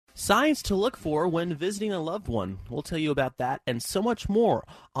Signs to look for when visiting a loved one. We'll tell you about that and so much more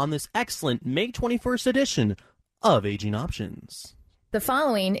on this excellent May 21st edition of Aging Options. The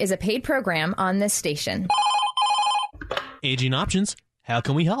following is a paid program on this station. Aging Options, how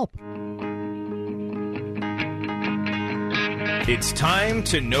can we help? It's time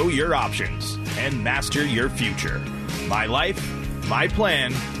to know your options and master your future. My life, my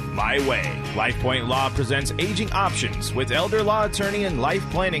plan, my way. LifePoint Law presents Aging Options with elder law attorney and life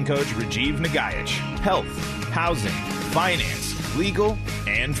planning coach Rajiv Nagaich. Health, housing, finance, legal,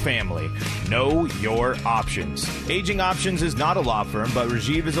 and family. Know your options. Aging Options is not a law firm, but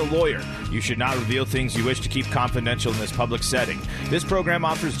Rajiv is a lawyer. You should not reveal things you wish to keep confidential in this public setting. This program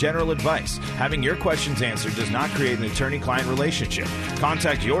offers general advice. Having your questions answered does not create an attorney-client relationship.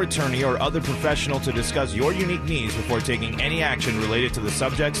 Contact your attorney or other professional to discuss your unique needs before taking any action related to the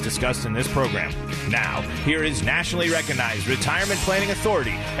subjects discussed in this program. Now, here is nationally recognized retirement planning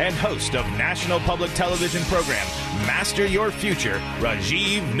authority and host of national public television program Master Your Future,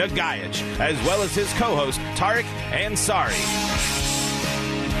 Rajiv Nagaich, as well as his co-host, Tariq Ansari.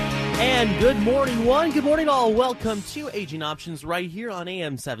 And good morning, one. Good morning, all. Welcome to Aging Options right here on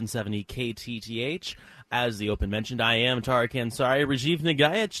AM 770 KTTH. As the open mentioned, I am Tariq Ansari. Rajiv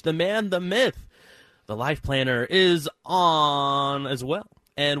Nagaich, the man, the myth, the life planner, is on as well.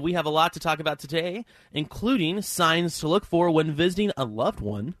 And we have a lot to talk about today, including signs to look for when visiting a loved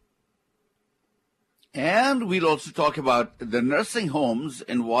one. And we'll also talk about the nursing homes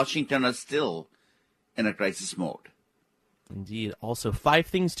in Washington are still in a crisis mode. Indeed. Also, 5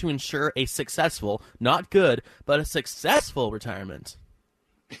 things to ensure a successful, not good, but a successful retirement.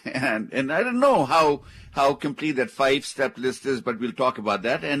 And I don't know how complete that 5-step list is, but we'll talk about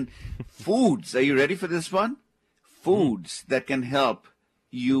that. And foods. Are you ready for this one? Foods that can help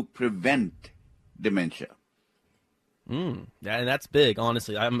you prevent dementia. Yeah, and that's big,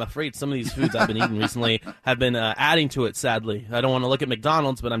 honestly. I'm afraid some of these foods I've been eating recently have been adding to it, sadly. I don't want to look at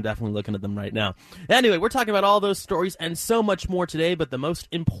McDonald's, but I'm definitely looking at them right now. Anyway, we're talking about all those stories and so much more today, but the most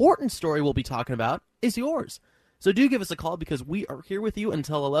important story we'll be talking about is yours. So do give us a call because we are here with you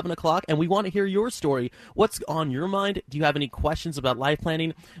until 11 o'clock, and we want to hear your story. What's on your mind? Do you have any questions about life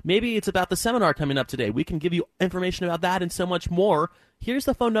planning? Maybe it's about the seminar coming up today. We can give you information about that and so much more. Here's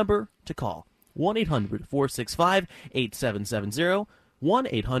the phone number to call. 1-800-465-8770,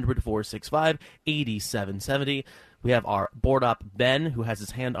 1-800-465-8770. We have our board op Ben, who has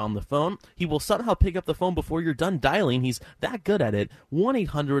his hand on the phone. He will somehow pick up the phone before you're done dialing. He's that good at it.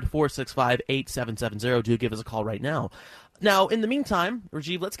 1-800-465-8770. Do give us a call right now. Now, in the meantime,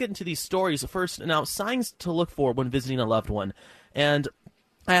 Rajiv, let's get into these stories first. Now, signs to look for when visiting a loved one. And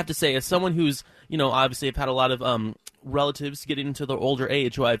I have to say, as someone who's, obviously I've had a lot of relatives getting into their older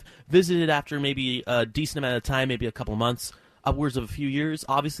age who I've visited after maybe a decent amount of time, maybe a couple of months, upwards of a few years.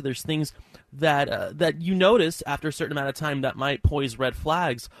 Obviously, there's things that you notice after a certain amount of time that might pose red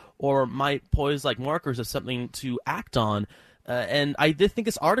flags or might pose like markers of something to act on. And I did think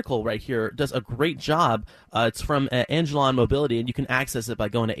this article right here does a great job. It's from Angelon Mobility, and you can access it by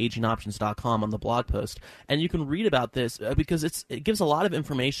going to agingoptions.com on the blog post. And you can read about this because it gives a lot of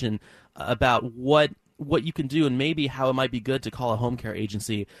information about what you can do and maybe how it might be good to call a home care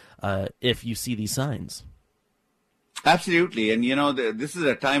agency if you see these signs. Absolutely. And, this is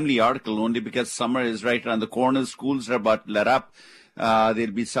a timely article only because summer is right around the corner. Schools are about to let up.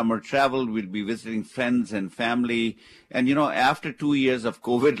 There'll be summer travel. We'll be visiting friends and family. And, after 2 years of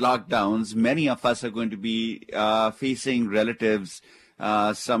COVID lockdowns, many of us are going to be facing relatives.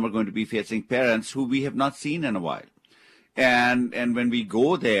 Some are going to be facing parents who we have not seen in a while. And when we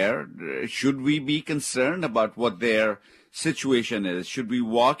go there, should we be concerned about what their situation is? Should we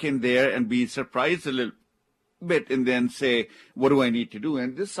walk in there and be surprised a little bit and then say, what do I need to do?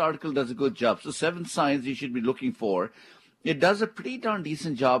 And this article does a good job. So 7 signs you should be looking for. It does a pretty darn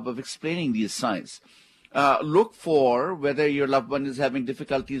decent job of explaining these signs. Look for whether your loved one is having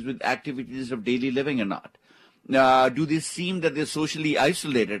difficulties with activities of daily living or not. Do they seem that they're socially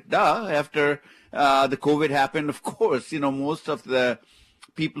isolated? After the COVID happened, of course, most of the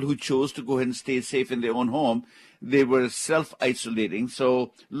people who chose to go ahead and stay safe in their own home, they were self-isolating.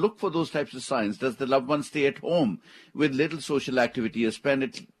 So look for those types of signs. Does the loved one stay at home with little social activity or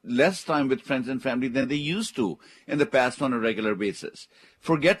spend less time with friends and family than they used to in the past on a regular basis?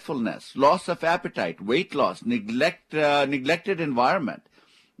 Forgetfulness, loss of appetite, weight loss, neglected environment,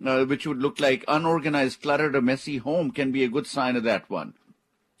 which would look like unorganized, cluttered, or messy home can be a good sign of that one.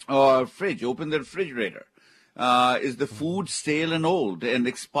 Or fridge, open the refrigerator. Is the food stale and old and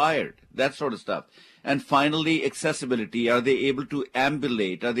expired? That sort of stuff. And finally, accessibility. Are they able to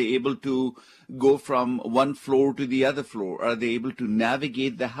ambulate? Are they able to go from one floor to the other floor? Are they able to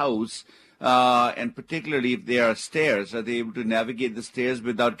navigate the house? And particularly if there are stairs, are they able to navigate the stairs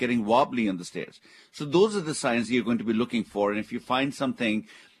without getting wobbly on the stairs? So those are the signs you're going to be looking for. And if you find something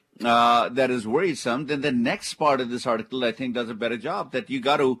that is worrisome, then the next part of this article, I think, does a better job, that you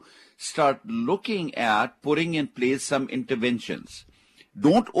got to start looking at putting in place some interventions.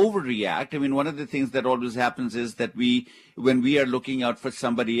 Don't overreact. I mean, one of the things that always happens is that when we are looking out for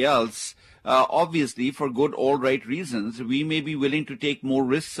somebody else, obviously for good, all right reasons, we may be willing to take more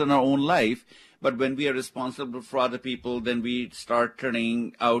risks in our own life. But when we are responsible for other people, then we start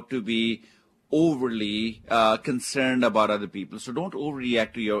turning out to be overly concerned about other people. So don't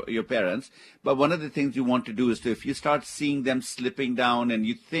overreact to your parents. But one of the things you want to do is to, if you start seeing them slipping down and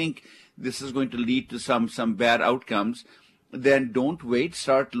you think this is going to lead to some bad outcomes, then don't wait.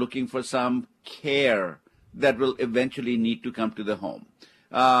 Start looking for some care that will eventually need to come to the home.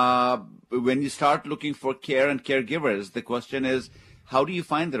 When you start looking for care and caregivers, the question is, how do you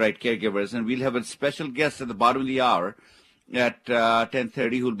find the right caregivers? And we'll have a special guest at the bottom of the hour at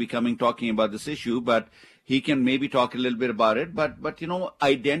 10:30 who'll be coming talking about this issue, but he can maybe talk a little bit about it. But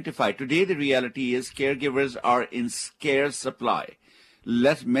identify. Today the reality is caregivers are in scarce supply.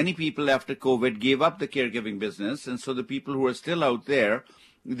 Many people after COVID gave up the caregiving business, and so the people who are still out there,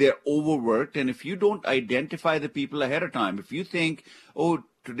 they're overworked. And if you don't identify the people ahead of time, if you think, oh,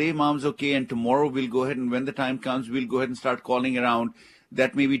 today mom's okay and tomorrow we'll go ahead and when the time comes, we'll go ahead and start calling around,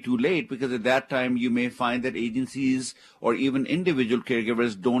 that may be too late, because at that time you may find that agencies or even individual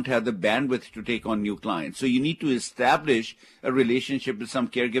caregivers don't have the bandwidth to take on new clients. So you need to establish a relationship with some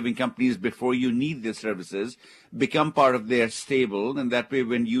caregiving companies before you need their services, become part of their stable, and that way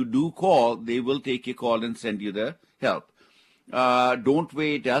when you do call, they will take your call and send you the help. Don't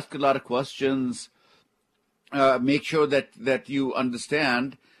wait, ask a lot of questions, make sure that you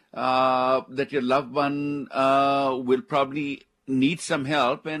understand that your loved one will probably need some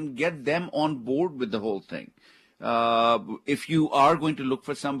help, and get them on board with the whole thing. If you are going to look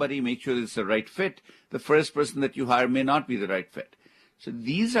for somebody, make sure it's the right fit. The first person that you hire may not be the right fit. So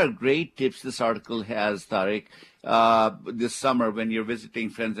these are great tips this article has, Tariq, this summer when you're visiting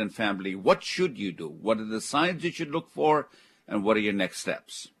friends and family. What should you do? What are the signs you should look for? And what are your next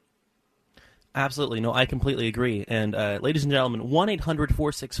steps? Absolutely. No, I completely agree. And ladies and gentlemen,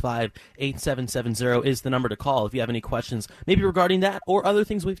 1-800-465-8770 is the number to call if you have any questions, maybe regarding that or other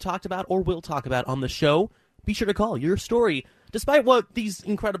things we've talked about or will talk about on the show. Be sure to call. Your story, despite what these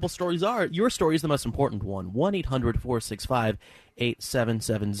incredible stories are, your story is the most important one.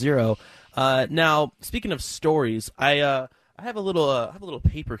 1-800-465-8770. Now, speaking of stories, I have a little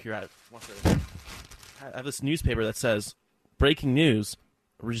paper here. I have this newspaper that says, breaking news,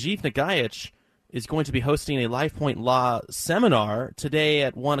 Rajiv Nagaich is going to be hosting a LifePoint Law seminar today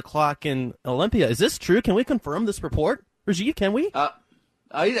at 1 o'clock in Olympia. Is this true? Can we confirm this report? Rajiv, can we?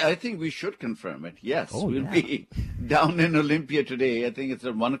 I think we should confirm it, yes. We'll be down in Olympia today. I think it's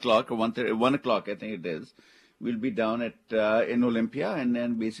at 1 o'clock or 1:30. 1 o'clock, I think it is. We'll be down at in Olympia and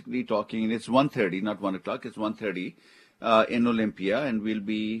then basically talking. It's 1:30, not 1 o'clock. It's 1:30 in Olympia, and we'll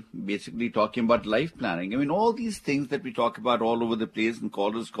be basically talking about life planning. I mean, all these things that we talk about all over the place, and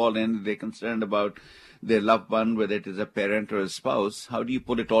callers call in, they're concerned about their loved one, whether it is a parent or a spouse. How do you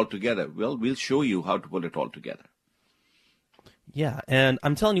pull it all together? Well, we'll show you how to pull it all together. Yeah, and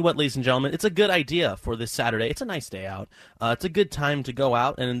I'm telling you what, ladies and gentlemen, it's a good idea for this Saturday. It's a nice day out. It's a good time to go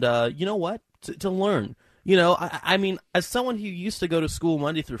out and, you know what, to learn. You know, I mean, as someone who used to go to school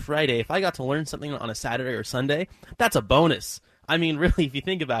Monday through Friday, if I got to learn something on a Saturday or Sunday, that's a bonus. I mean, really, if you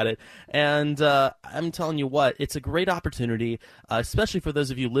think about it. And I'm telling you what, it's a great opportunity, especially for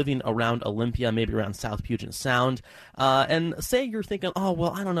those of you living around Olympia, maybe around South Puget Sound. And say you're thinking, oh, well,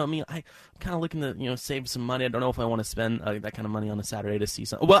 I don't know. I mean, I'm kind of looking to, save some money. I don't know if I want to spend that kind of money on a Saturday to see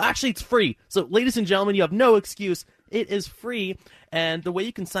something. Well, actually, it's free. So, ladies and gentlemen, you have no excuse. It is free, and the way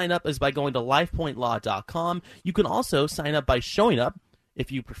you can sign up is by going to lifepointlaw.com. You can also sign up by showing up.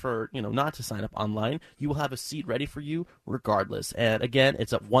 If you prefer, not to sign up online, you will have a seat ready for you regardless. And again,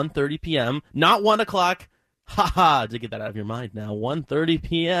 it's at 1:30 p.m., not 1 o'clock. To get that out of your mind now, 1:30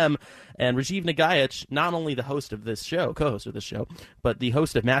 p.m. And Rajiv Nagaich, not only the host of this show, co-host of this show, but the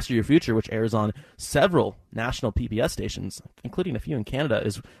host of Master Your Future, which airs on several national PBS stations, including a few in Canada,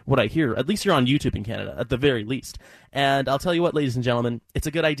 is what I hear. At least you're on YouTube in Canada, at the very least. And I'll tell you what, ladies and gentlemen, it's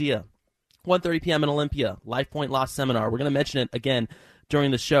a good idea. 1:30 p.m. in Olympia, LifePoint Law Seminar. We're going to mention it again during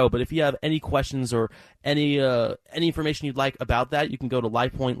the show. But if you have any questions or any information you'd like about that, you can go to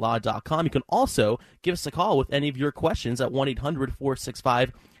LifePointLaw.com. You can also give us a call with any of your questions at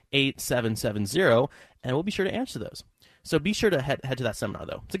 1-800-465-8770, and we'll be sure to answer those. So be sure to head to that seminar,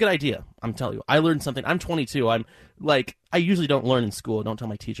 though. It's a good idea. I'm telling you. I learned something. I'm 22. I usually don't learn in school. Don't tell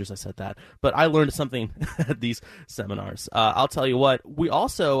my teachers I said that. But I learned something at these seminars. I'll tell you what. We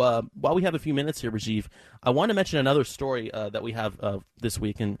also, while we have a few minutes here, Rajiv, I want to mention another story that we have this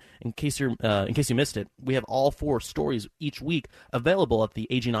week. And in case you missed it, we have all 4 stories each week available at the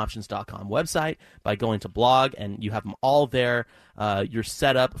agingoptions.com website by going to blog, and you have them all there. You're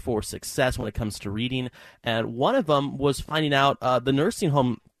set up for success when it comes to reading. And one of them was finding out the nursing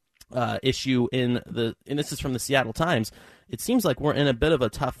home issue and this is from the Seattle Times. It seems like we're in a bit of a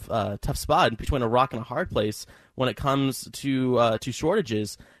tough spot between a rock and a hard place when it comes to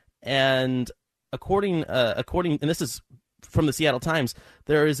shortages. And according, and this is from the Seattle Times,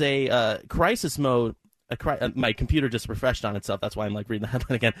 there is a crisis mode. My computer just refreshed on itself. That's why I'm reading the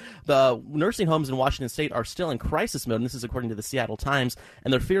headline again. The nursing homes in Washington State are still in crisis mode, and this is according to the Seattle Times,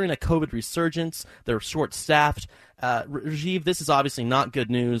 and they're fearing a COVID resurgence. They're short-staffed. Rajiv, this is obviously not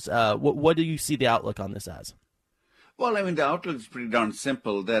good news. What do you see the outlook on this as? Well, the outlook is pretty darn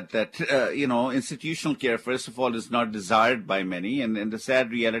simple, that institutional care, first of all, is not desired by many, and the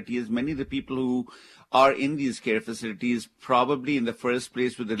sad reality is many of the people who are in these care facilities, probably in the first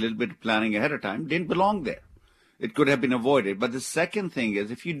place with a little bit of planning ahead of time, didn't belong there. It could have been avoided. But the second thing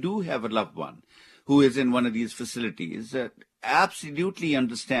is, if you do have a loved one who is in one of these facilities, absolutely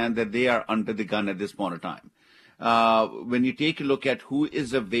understand that they are under the gun at this point of time. When you take a look at who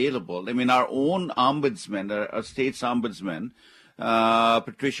is available, our own ombudsman, our state's ombudsman,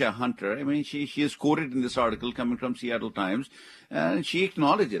 Patricia Hunter, she is quoted in this article coming from Seattle Times, and she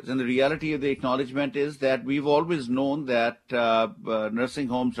acknowledges, and the reality of the acknowledgement is that we've always known that nursing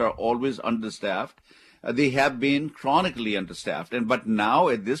homes are always understaffed. They have been chronically understaffed, but now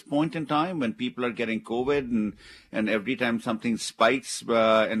at this point in time, when people are getting COVID, and every time something spikes,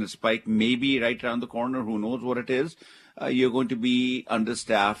 and the spike may be right around the corner, who knows what it is, you're going to be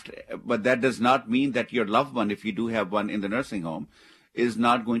understaffed. But that does not mean that your loved one, if you do have one in the nursing home, is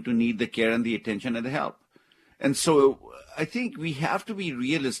not going to need the care and the attention and the help. And so I think we have to be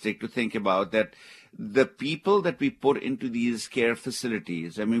realistic to think about that. The people that we put into these care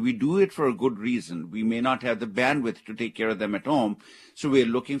facilities, we do it for a good reason. We may not have the bandwidth to take care of them at home, so we're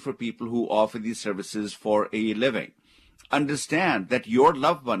looking for people who offer these services for a living. Understand that your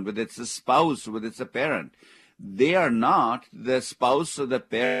loved one, whether it's a spouse, whether it's a parent, they are not the spouse or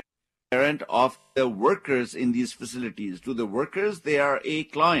the parent of the workers in these facilities. To the workers, they are a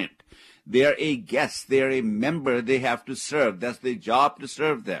client. They are a guest. They are a member they have to serve. That's their job, to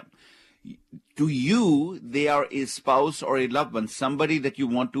serve them. To you, they are a spouse or a loved one, somebody that you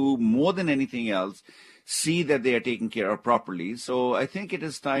want to, more than anything else, see that they are taken care of properly. So I think it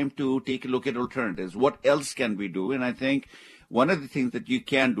is time to take a look at alternatives. What else can we do? And I think one of the things that you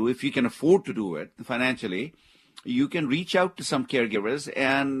can do, if you can afford to do it financially, you can reach out to some caregivers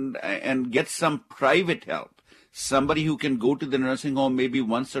and get some private help. Somebody who can go to the nursing home maybe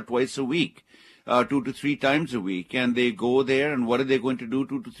once or twice a week. 2 to 3 times a week, and they go there, and what are they going to do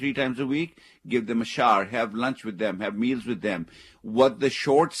 2 to 3 times a week? Give them a shower, have lunch with them, have meals with them. What the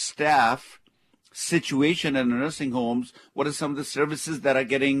short staff situation in the nursing homes, what are some of the services that are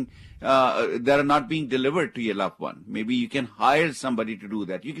getting, that are not being delivered to your loved one? Maybe you can hire somebody to do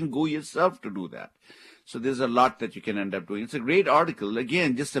that. You can go yourself to do that. So there's a lot that you can end up doing. It's a great article.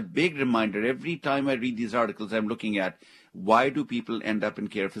 Again, just a big reminder. Every time I read these articles, I'm looking at, why do people end up in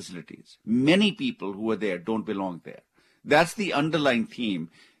care facilities? Many people who are there don't belong there. That's the underlying theme.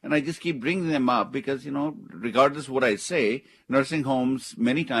 And I just keep bringing them up because, regardless of what I say, nursing homes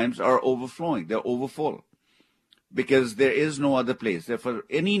many times are overflowing. They're overfull because there is no other place. For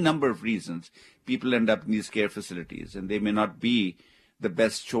any number of reasons, people end up in these care facilities, and they may not be the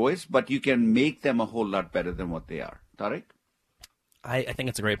best choice, but you can make them a whole lot better than what they are. Tariq? I think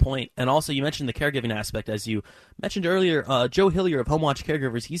it's a great point. And also, you mentioned the caregiving aspect. As you mentioned earlier, Joe Hillier of HomeWatch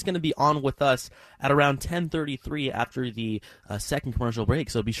Caregivers, he's going to be on with us at around 10:33 after the second commercial break.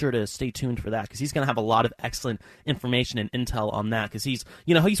 So be sure to stay tuned for that, because he's going to have a lot of excellent information and intel on that, because he's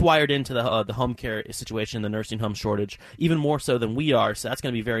wired into the home care situation, the nursing home shortage, even more so than we are. So that's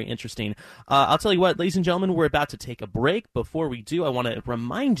going to be very interesting. I'll tell you what, ladies and gentlemen, we're about to take a break. Before we do, I want to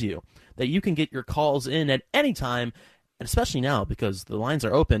remind you that you can get your calls in at any time and especially now because the lines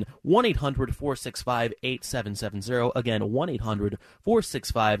are open, 1-800-465-8770. Again,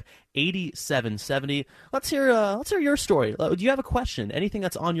 1-800-465-8770. Let's hear your story. Do you have a question? Anything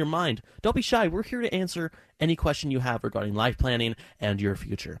that's on your mind? Don't be shy. We're here to answer any question you have regarding life planning and your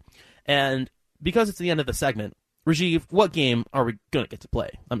future. And because it's the end of the segment, Rajiv, what game are we going to get to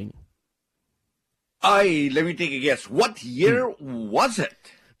play? I mean, let me take a guess. What year was it?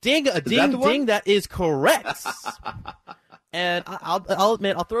 Ding, ding, that is correct. And I'll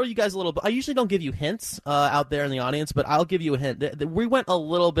admit, I'll throw you guys a little bit. I usually don't give you hints out there in the audience, but I'll give you a hint. We went a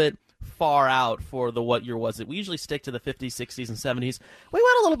little bit far out for the what year was it. We usually stick to the 50s, 60s, and 70s. We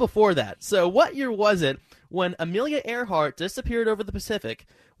went a little before that. So what year was it when Amelia Earhart disappeared over the Pacific,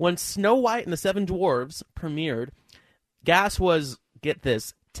 when Snow White and the Seven Dwarfs premiered? Gas was, get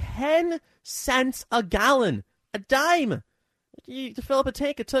this, 10 cents a gallon, a dime. To fill up a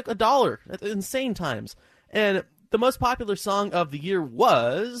tank, it took $1. That's insane times. And the most popular song of the year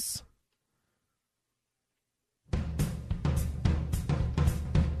was...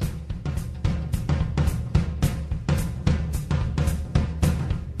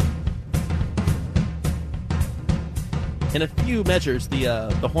 In a few measures,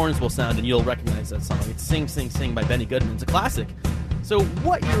 the horns will sound and you'll recognize that song. It's Sing, Sing, Sing by Benny Goodman. It's a classic. So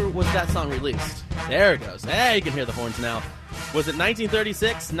what year was that song released? There it goes. Hey, you can hear the horns now. Was it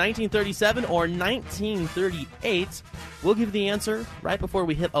 1936, 1937, or 1938? We'll give you the answer right before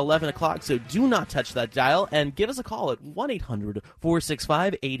we hit 11 o'clock, so do not touch that dial, and give us a call at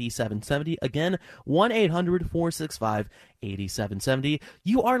 1-800-465-8770. Again, 1-800-465-8770.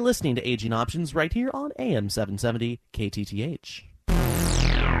 You are listening to Aging Options right here on AM 770 KTTH.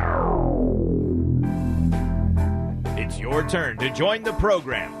 It's your turn to join the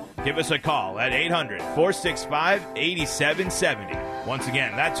program. Give us a call at 800-465-8770. Once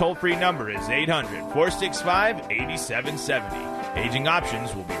again, that toll-free number is 800-465-8770. Aging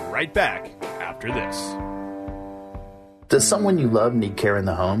Options will be right back after this. Does someone you love need care in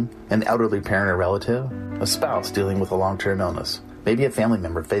the home? An elderly parent or relative? A spouse dealing with a long-term illness? Maybe a family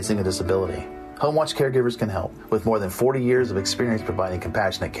member facing a disability? HomeWatch Caregivers can help. With more than 40 years of experience providing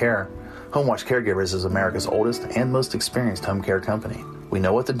compassionate care, HomeWatch Caregivers is America's oldest and most experienced home care company. We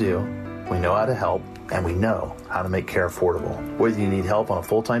know what to do, we know how to help, and we know how to make care affordable. Whether you need help on a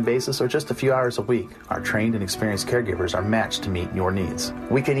full-time basis or just a few hours a week, our trained and experienced caregivers are matched to meet your needs.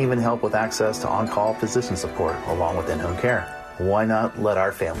 We can even help with access to on-call physician support along with in-home care. Why not let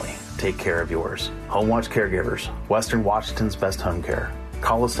our family take care of yours? HomeWatch Caregivers, Western Washington's best home care.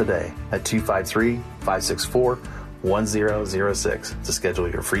 Call us today at 253-564-1006 to schedule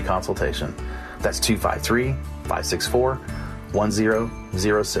your free consultation. That's 253-564-1006.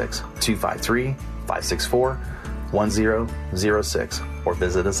 253-564-1006, or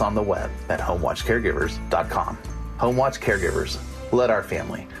visit us on the web at homewatchcaregivers.com. HomeWatch Caregivers, let our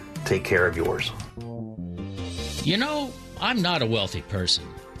family take care of yours. You know, I'm not a wealthy person,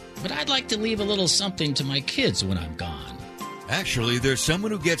 but I'd like to leave a little something to my kids when I'm gone. Actually, there's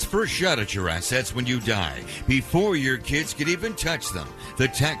someone who gets first shot at your assets when you die, before your kids can even touch them: the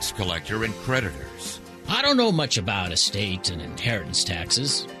tax collector and creditors. I don't know much about estate and inheritance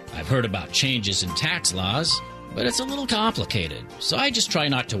taxes. I've heard about changes in tax laws, but it's a little complicated, so I just try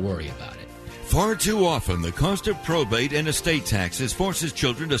not to worry about it. Far too often, the cost of probate and estate taxes forces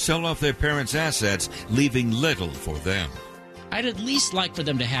children to sell off their parents' assets, leaving little for them. I'd at least like for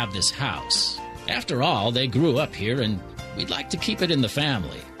them to have this house. After all, they grew up here, and we'd like to keep it in the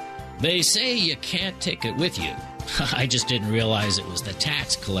family. They say you can't take it with you. I just didn't realize it was the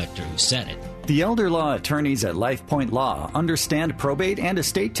tax collector who said it. The elder law attorneys at LifePoint Law understand probate and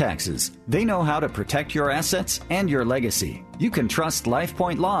estate taxes. They know how to protect your assets and your legacy. You can trust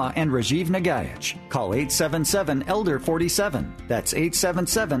LifePoint Law and Rajiv Nagaich. Call 877-ELDER-47. That's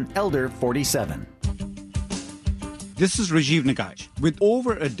 877-ELDER-47. This is Rajiv Nagaich. With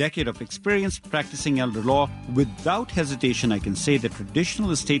over a decade of experience practicing elder law, without hesitation I can say that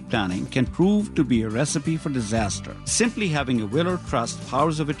traditional estate planning can prove to be a recipe for disaster. Simply having a will or trust,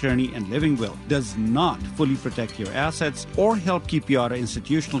 powers of attorney, and living will does not fully protect your assets or help keep you out of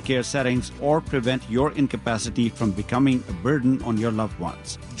institutional care settings or prevent your incapacity from becoming a burden on your loved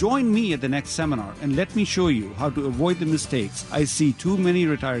ones. Join me at the next seminar and let me show you how to avoid the mistakes I see too many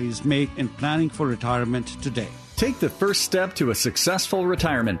retirees make in planning for retirement today. Take the first step to a successful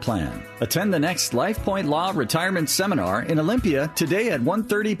retirement plan. Attend the next LifePoint Law Retirement Seminar in Olympia today at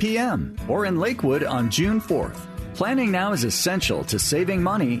 1:30 p.m. or in Lakewood on June 4th. Planning now is essential to saving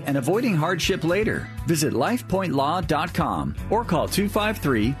money and avoiding hardship later. Visit lifepointlaw.com or call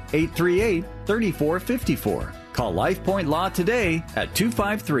 253-838-3454. Call LifePoint Law today at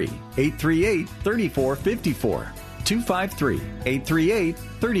 253-838-3454.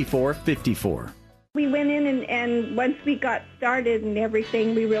 253-838-3454. We went in and once we got started and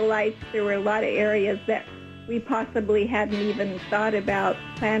everything, we realized there were a lot of areas that we possibly hadn't even thought about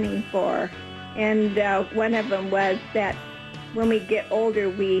planning for. And one of them was that when we get older,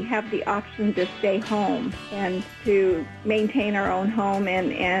 we have the option to stay home and to maintain our own home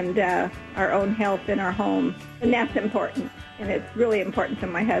and our own health in our home. And that's important. And it's really important to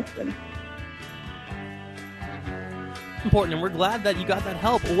my husband. Important, and we're glad that you got that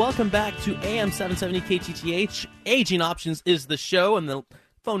help. Welcome back to AM 770 KTTH. Aging Options is the show, and the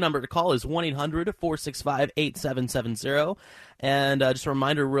phone number to call is 1-800-465-8770. And just a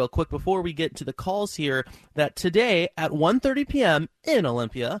reminder real quick before we get to the calls here that today at 1:30 p.m. in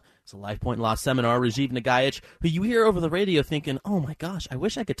Olympia is a LifePoint Law Seminar. Rajiv Nagaich, who you hear over the radio thinking, oh my gosh, I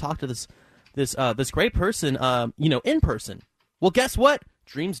wish I could talk to this great person, in person. Well, guess what?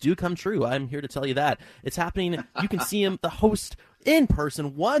 Dreams do come true. I'm here to tell you that. It's happening. You can see him, the host, in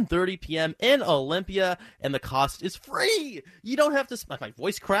person, 1:30 p.m. in Olympia, and the cost is free. You don't have to... My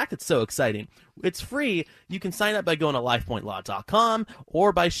voice cracked. It's so exciting. It's free. You can sign up by going to lifepointlaw.com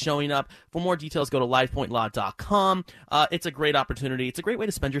or by showing up. For more details, go to lifepointlaw.com. It's a great opportunity. It's a great way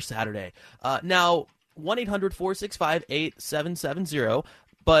to spend your Saturday. Now, 1-800-465-8770,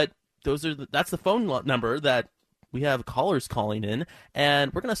 but that's the phone number that we have callers calling in,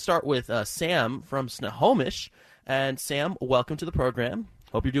 and we're going to start with Sam from Snohomish. And Sam, welcome to the program.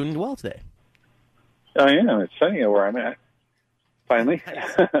 Hope you're doing well today. I am. It's sunny where I'm at. Finally.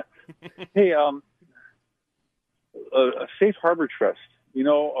 Hey, a Safe Harbor Trust.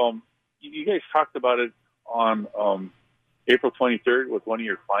 You guys talked about it on April 23rd with one of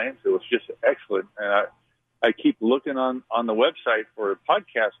your clients. It was just excellent, and I keep looking on the website for a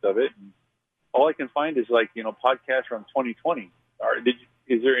podcast of it. And all I can find is podcasts from 2020.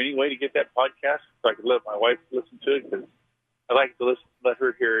 Is there any way to get that podcast so I could let my wife listen to it? Because I like to let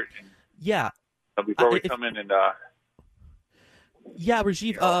her hear it. Before we come in and.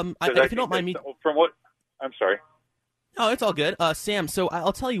 Rajiv. If you don't mind me. From what? I'm sorry. Oh, it's all good. Sam, so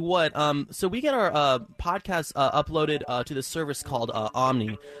I'll tell you what. So we get our podcast uploaded to this service called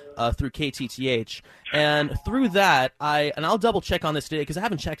Omni through KTTH. And through that, I'll double check on this today because I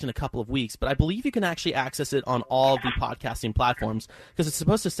haven't checked in a couple of weeks, but I believe you can actually access it on all the podcasting platforms because it's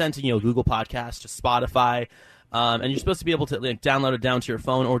supposed to send to Google Podcasts, to Spotify, and you're supposed to be able to download it down to your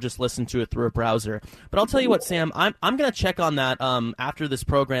phone or just listen to it through a browser. But I'll tell you what, Sam, I'm going to check on that after this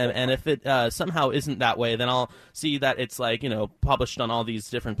program, and if it somehow isn't that way, then I'll see that it's published on all these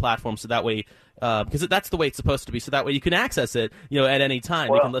different platforms, so that way, because that's the way it's supposed to be, so that way you can access it at any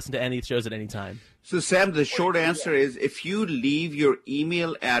time. You can listen to any shows at any time. So, Sam, the short answer is if you leave your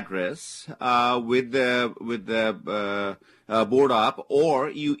email address with the board op,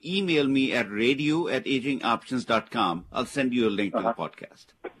 or you email me at radio@agingoptions.com, I'll send you a link to the podcast.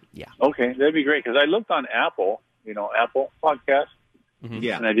 Yeah. Okay, that'd be great because I looked on Apple, Apple Podcast,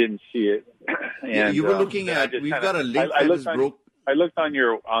 and I didn't see it. And, you were looking at. We've got a link I looked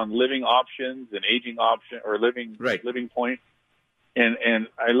on Living Options and Aging Option or Living Point. And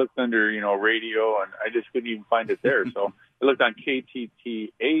I looked under, radio, and I just couldn't even find it there. So I looked on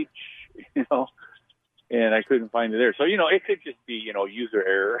KTTH, and I couldn't find it there. So, it could just be, user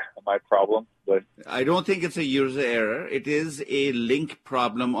error, my problem. But I don't think it's a user error. It is a link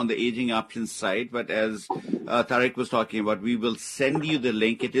problem on the Aging Options site. But as Tarek was talking about, we will send you the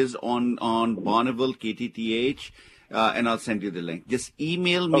link. It is on Bonneville, KTTH, and I'll send you the link. Just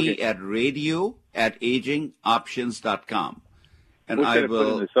email me at radio@agingoptions.com. And what should I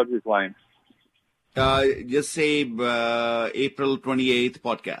put in the subject line? Just say April 28th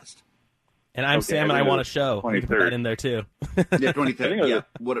podcast. And I'm Sam, and I want a show. You can put that in there too. Yeah, 23rd. Yeah,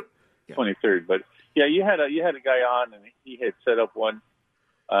 23rd. But yeah, you had a guy on, and he had set up one,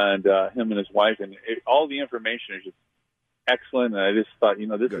 and him and his wife, and all the information is just excellent. And I just thought,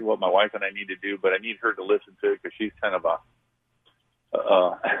 this is what my wife and I need to do, but I need her to listen to it because she's kind of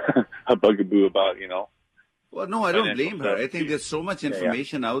a bugaboo about Well, no, I don't blame her. I think there's so much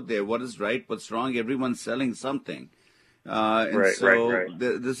information out there. What is right? What's wrong? Everyone's selling something. This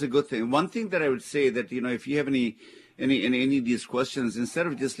is a good thing. One thing that I would say that, if you have any of these questions, instead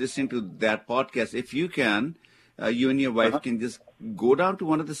of just listening to that podcast, if you can, you and your wife can just go down to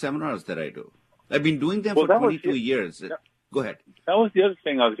one of the seminars that I do. I've been doing them for 22 years. Go ahead. That was the other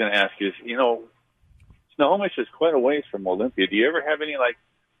thing I was going to ask you is, Snohomish is quite a ways from Olympia. Do you ever have any, I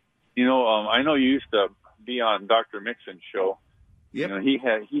know you used to be on Dr. Mixon's show. Yep. He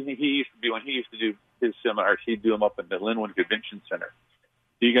used to be, when he used to do his seminars, he'd do them up at the Linwood Convention Center.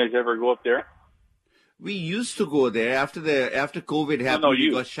 Do you guys ever go up there? We used to go there after COVID happened. We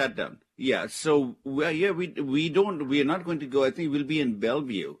got shut down. Yeah, so we are not going to go. I think we'll be in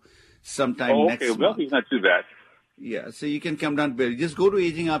Bellevue sometime next month. Bellevue's not too bad. Yeah, so you can come down to Bellevue. Just go to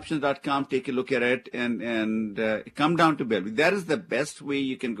agingoptions.com, take a look at it, and come down to Bellevue. That is the best way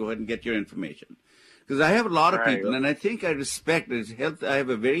you can go ahead and get your information. Because I have a lot of people, and I think I have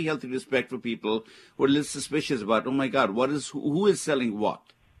a very healthy respect for people who are a little suspicious about, oh my God, who is selling what?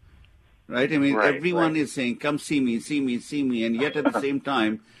 Right? I mean, everyone is saying, come see me, see me, see me, and yet at the same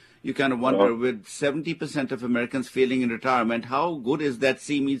time, you kind of wonder, with 70% of Americans failing in retirement, how good is that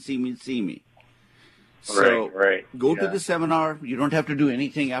see me, see me, see me? So go to the seminar. You don't have to do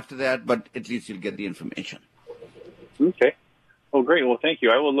anything after that, but at least you'll get the information. Okay. Oh, great. Well, thank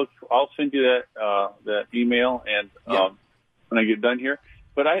you. I'll send you that email and when I get done here.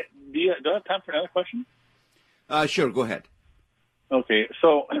 But do I have time for another question? Sure. Go ahead. Okay.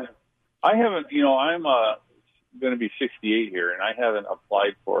 So I haven't, I'm going to be 68 here, and I haven't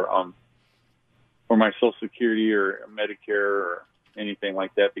applied for my Social Security or Medicare or anything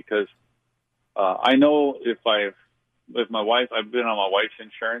like that because I know if my wife, I've been on my wife's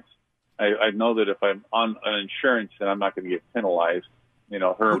insurance. I know that if I'm on an insurance, then I'm not going to get penalized. Her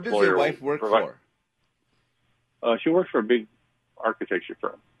employer. Who does your wife work for? She works for a big architecture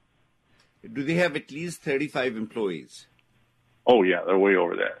firm. Do they have at least 35 employees? Oh yeah, they're way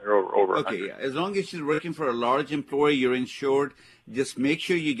over that. They're over. Okay, yeah. As long as she's working for a large employer, you're insured. Just make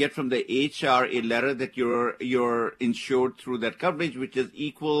sure you get from the HR a letter that you're insured through that coverage, which is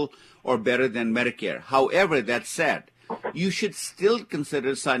equal or better than Medicare. However, that said, you should still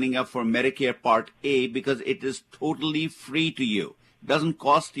consider signing up for Medicare Part A because it is totally free to you. It doesn't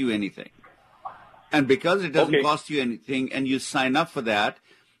cost you anything. And because it doesn't cost you anything and you sign up for that,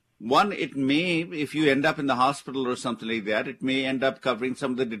 one, it may, if you end up in the hospital or something like that, it may end up covering some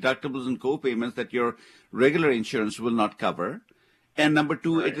of the deductibles and co-payments that your regular insurance will not cover. And number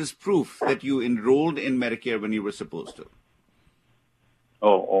two, it is proof that you enrolled in Medicare when you were supposed to.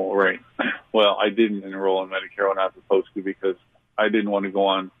 Oh, right. Well, I didn't enroll in Medicare when I was supposed to because I didn't want to go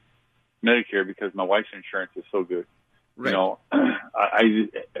on Medicare because my wife's insurance is so good. Right.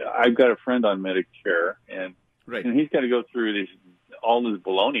 I've got a friend on Medicare, and he's got to go through all this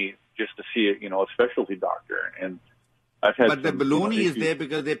baloney just to see a specialty doctor. And I've had. But the baloney is there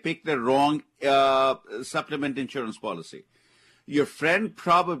because they picked the wrong supplement insurance policy. Your friend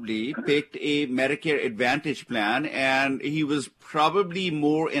probably picked a Medicare Advantage plan, and he was probably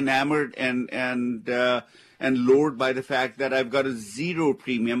more enamored and lured by the fact that I've got a zero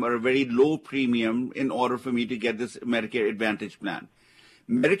premium or a very low premium in order for me to get this Medicare Advantage plan.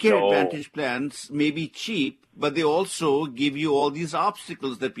 Medicare Advantage plans may be cheap, but they also give you all these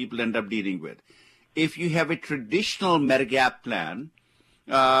obstacles that people end up dealing with. If you have a traditional Medigap plan,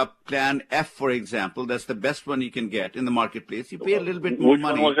 Plan F, for example, that's the best one you can get in the marketplace. You pay a little bit more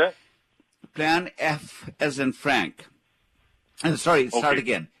money. Which one was that? Plan F as in Frank. Start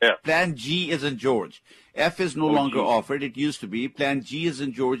again. Yeah. Plan G as in George. F is no longer offered. It used to be. Plan G as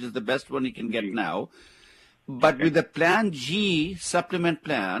in George is the best one you can get now. But with the Plan G supplement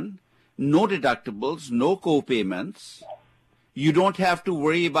plan, no deductibles, no co-payments. You don't have to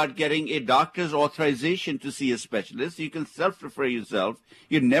worry about getting a doctor's authorization to see a specialist. You can self-refer yourself.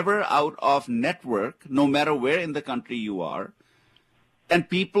 You're never out of network, no matter where in the country you are. And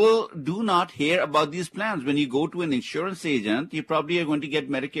people do not hear about these plans. When you go to an insurance agent, you probably are going to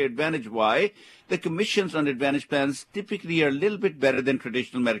get Medicare Advantage. Why? The commissions on Advantage plans typically are a little bit better than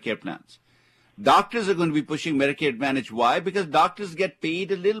traditional Medicare plans. Doctors are going to be pushing Medicare Advantage. Why? Because doctors get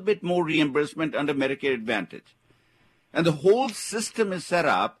paid a little bit more reimbursement under Medicare Advantage. And the whole system is set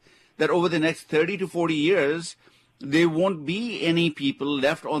up that over the next 30 to 40 years, there won't be any people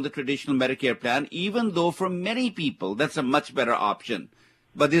left on the traditional Medicare plan, even though for many people, that's a much better option.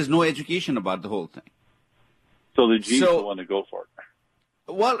 But there's no education about the whole thing. So the G is the one to go for.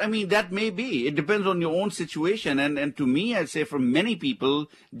 Well, I mean, that may be. It depends on your own situation. And to me, I'd say for many people,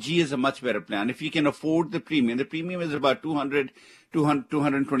 G is a much better plan. If you can afford the premium is about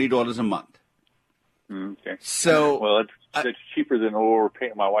 $220 a month. Okay. So, well, it's cheaper than what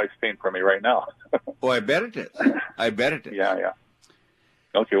my wife's paying for me right now. Oh, I bet it is. Yeah.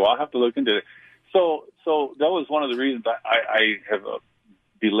 Okay, well, I'll have to look into it. So that was one of the reasons I have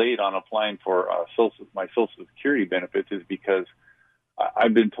delayed on applying for my Social Security benefits is because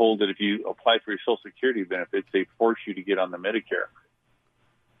I've been told that if you apply for your Social Security benefits, they force you to get on the Medicare.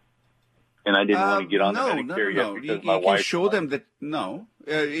 And I didn't want to get on the Medicare yet because my wife... You can show them that,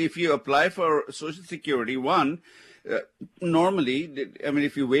 if you apply for Social Security, one, Normally, I mean,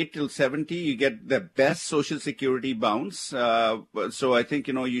 if you wait till 70, you get the best Social Security bounce. So I think,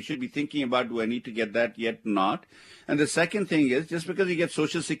 you should be thinking about, do I need to get that yet? Not. And the second thing is, just because you get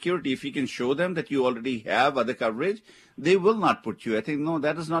Social Security, if you can show them that you already have other coverage, they will not put you. I think, no,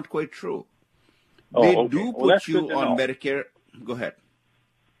 that is not quite true. They do put you on Medicare. Go ahead.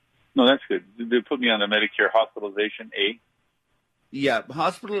 No, that's good. They put me on the Medicare hospitalization A. Yeah,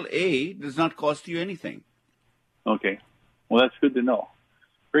 hospital A does not cost you anything. Okay. Well, that's good to know.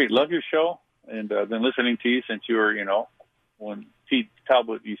 Great. Love your show. And I've been listening to you since you were, when Pete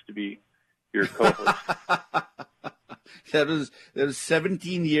Talbot used to be your co-host. That was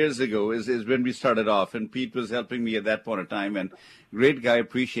 17 years ago is when we started off, and Pete was helping me at that point of time, and great guy,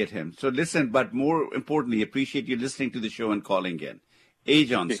 appreciate him. So listen, but more importantly, appreciate you listening to the show and calling in.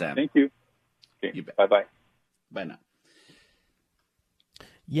 Age on, Sam. Thank you. Okay. Bye-bye. Bye now.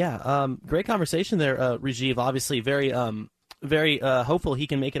 Yeah, great conversation there, Rajiv. Obviously, very hopeful he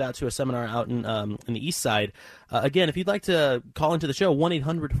can make it out to a seminar out in the East Side. Again, if you'd like to call into the show,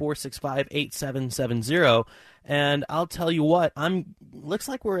 1-800-465-8770. And I'll tell you what, looks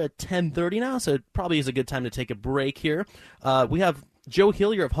like we're at 10:30 now, so it probably is a good time to take a break here. We have Joe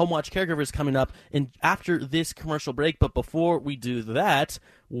Hillier of Homewatch Caregivers coming up after this commercial break. But before we do that,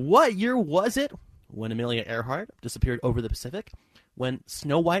 what year was it when Amelia Earhart disappeared over the Pacific? When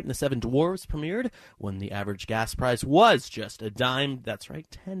Snow White and the Seven Dwarfs premiered? When the average gas price was just a dime? That's right,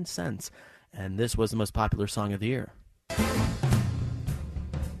 10 cents. And this was the most popular song of the year.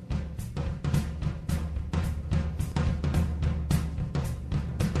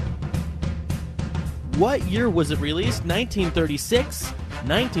 What year was it released? 1936,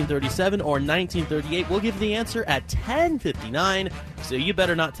 1937, or 1938? We'll give you the answer at 10:59, so you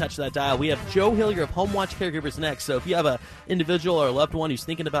better not touch that dial. We have Joe Hillier of Homewatch Caregivers next, so if you have an individual or a loved one who's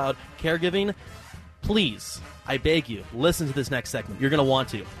thinking about caregiving, please, I beg you, listen to this next segment. You're going to want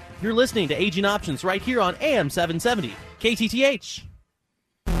to. You're listening to Aging Options right here on AM 770, KTTH.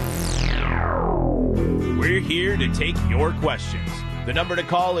 We're here to take your questions. The number to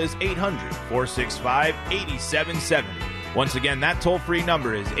call is 800-465-8770. Once again, that toll-free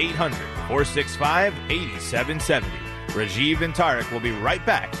number is 800-465-8770. Rajiv and Tarek will be right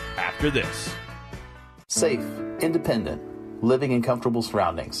back after this. Safe, independent, living in comfortable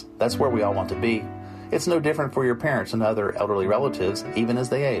surroundings. That's where we all want to be. It's no different for your parents and other elderly relatives, even as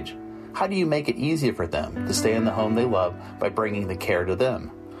they age. How do you make it easier for them to stay in the home they love by bringing the care to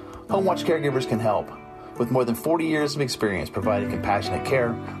them? Homewatch Caregivers can help. With more than 40 years of experience providing compassionate care,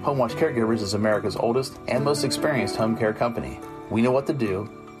 Homewatch Caregivers is America's oldest and most experienced home care company. We know what to do,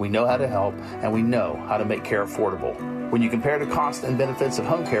 we know how to help, and we know how to make care affordable. When you compare the cost and benefits of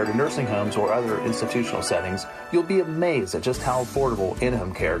home care to nursing homes or other institutional settings, you'll be amazed at just how affordable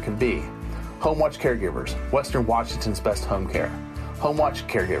in-home care can be. Homewatch Caregivers, Western Washington's best home care. Homewatch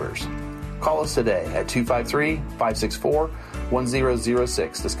Caregivers. Call us today at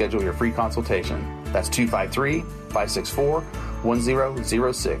 253-564-1006 to schedule your free consultation. That's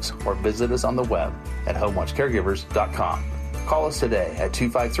 253-564-1006, or visit us on the web at homewatchcaregivers.com. Call us today at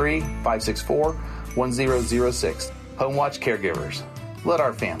 253-564-1006. Homewatch Caregivers. Let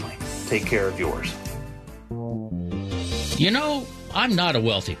our family take care of yours. I'm not a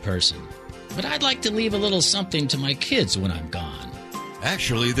wealthy person, but I'd like to leave a little something to my kids when I'm gone.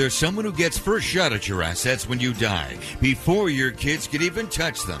 Actually, there's someone who gets first shot at your assets when you die, before your kids can even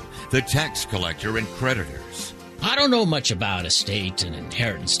touch them, the tax collector and creditors. I don't know much about estate and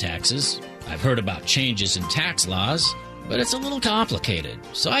inheritance taxes. I've heard about changes in tax laws, but it's a little complicated,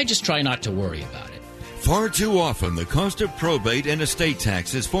 so I just try not to worry about it. Far too often, the cost of probate and estate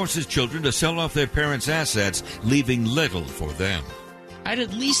taxes forces children to sell off their parents' assets, leaving little for them. I'd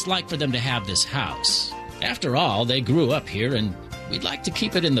at least like for them to have this house. After all, they grew up here, and we'd like to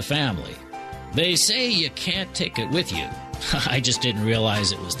keep it in the family. They say you can't take it with you. I just didn't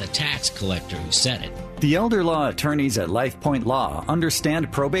realize it was the tax collector who said it. The elder law attorneys at LifePoint Law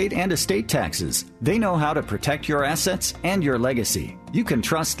understand probate and estate taxes. They know how to protect your assets and your legacy. You can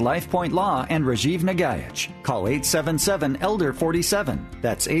trust LifePoint Law and Rajiv Nagayach. Call 877-ELDER-47.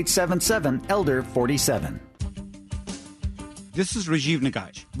 That's 877-ELDER-47. This is Rajiv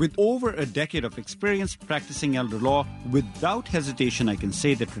Nagayach. With over a decade of experience practicing elder law, without hesitation I can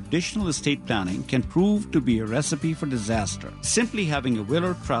say that traditional estate planning can prove to be a recipe for disaster. Simply having a will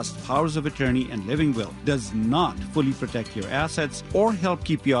or trust, powers of attorney, and living will does not fully protect your assets or help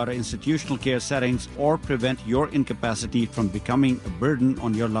keep you out of institutional care settings or prevent your incapacity from becoming a burden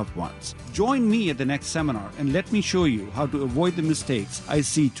on your loved ones. Join me at the next seminar and let me show you how to avoid the mistakes I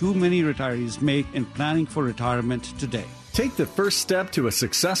see too many retirees make in planning for retirement today. Take the first step to a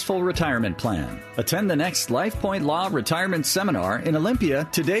successful retirement plan. Attend the next LifePoint Law Retirement Seminar in Olympia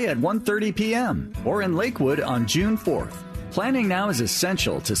today at 1:30 p.m. or in Lakewood on June 4th. Planning now is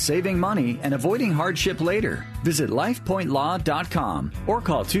essential to saving money and avoiding hardship later. Visit lifepointlaw.com or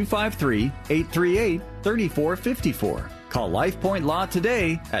call 253-838-3454. Call LifePoint Law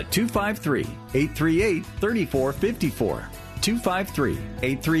today at 253-838-3454.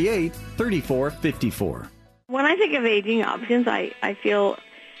 253-838-3454. When I think of aging options, I feel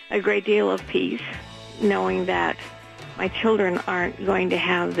a great deal of peace knowing that my children aren't going to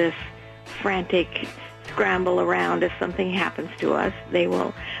have this frantic scramble around if something happens to us. They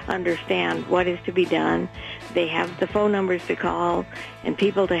will understand what is to be done. They have the phone numbers to call and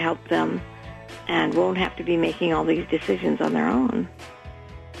people to help them and won't have to be making all these decisions on their own.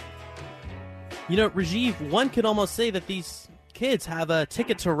 You know, Rajiv, one could almost say that these kids have a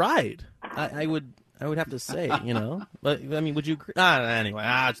ticket to ride. I would have to say, you know. But, I mean, would you agree? Anyway,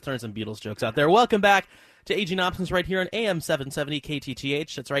 let's turn some Beatles jokes out there. Welcome back to Aging Options right here on AM 770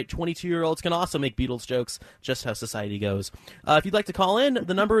 KTTH. That's right, 22-year-olds can also make Beatles jokes, just how society goes. If you'd like to call in,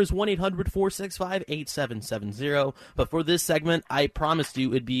 the number is 1-800-465-8770. But for this segment, I promised you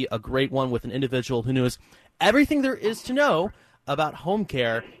it'd be a great one with an individual who knows everything there is to know about home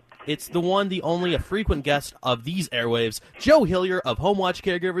care. It's the one, the only, a frequent guest of these airwaves, Joe Hillier of Home Watch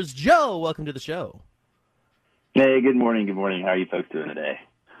Caregivers. Joe, welcome to the show. Hey, good morning. Good morning. How are you folks doing today?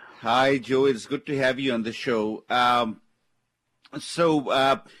 Hi, Joe. It's good to have you on the show. I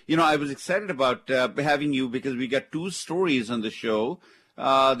was excited about having you because we got two stories on the show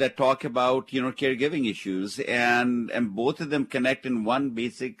that talk about, caregiving issues, and both of them connect in one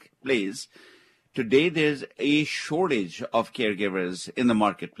basic place. Today, there's a shortage of caregivers in the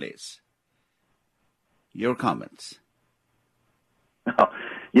marketplace. Your comments? Oh,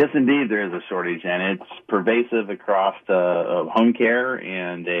 yes, indeed, there is a shortage, and it's pervasive across home care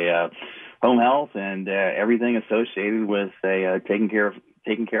and home health and everything associated with taking care of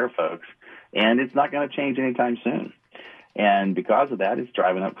folks. And it's not going to change anytime soon. And because of that, it's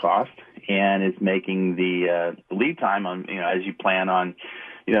driving up cost, and it's making the lead time on as you plan on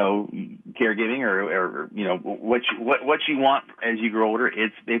caregiving or what you want as you grow older.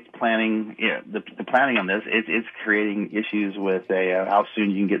 It's planning. The planning on this. It's creating issues with how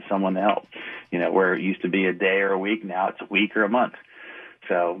soon you can get someone to help. Where it used to be a day or a week, now it's a week or a month.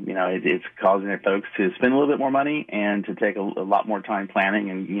 So it's causing folks to spend a little bit more money and to take a lot more time planning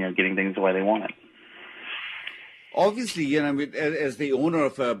and getting things the way they want it. Obviously, as the owner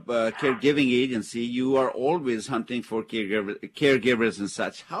of a caregiving agency, you are always hunting for caregivers and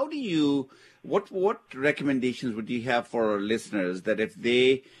such. How do you, what recommendations would you have for our listeners that if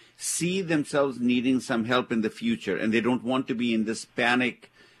they see themselves needing some help in the future and they don't want to be in this panic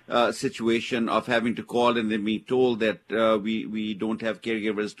situation of having to call and then being told that we don't have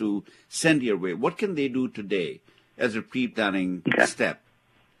caregivers to send your way? What can they do today as a pre-planning step?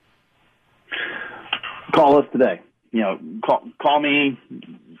 Call us today. Call me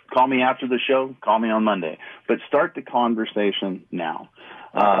after the show. Call me on Monday. But start the conversation now.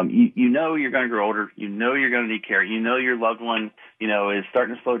 You're going to grow older. You're going to need care. Your loved one, is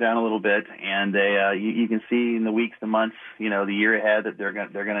starting to slow down a little bit, and you can see in the weeks, the months, the year ahead that they're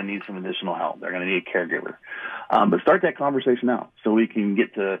going to need some additional help. They're going to need a caregiver. But start that conversation now so we can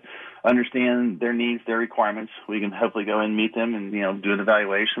get to understand their needs, their requirements. We can hopefully go and meet them and, do an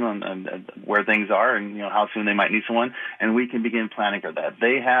evaluation on where things are and, how soon they might need someone. And we can begin planning for that.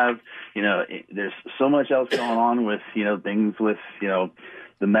 They have, there's so much else going on with, things with, the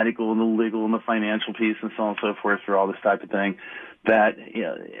medical and the legal and the financial piece and so on and so forth for all this type of thing that,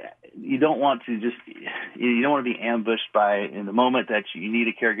 you don't want to be ambushed by in the moment that you need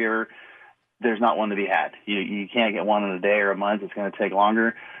a caregiver. There's not one to be had. You can't get one in a day or a month. It's going to take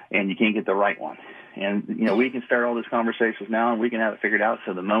longer, and you can't get the right one. And, we can start all these conversations now, and we can have it figured out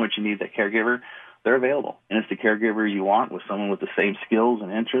so the moment you need that caregiver, they're available. And it's the caregiver you want with someone with the same skills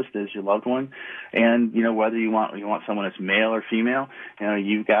and interests as your loved one. And, whether you want someone that's male or female,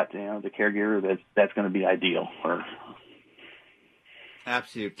 you've got, the caregiver that's going to be ideal.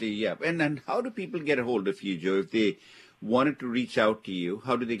 Absolutely, yeah. And then how do people get a hold of you, Joe? If they wanted to reach out to you,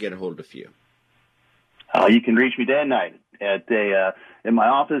 how do they get a hold of you? You can reach me day and night in my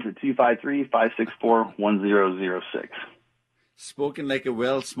office at 253-564-1006. Spoken like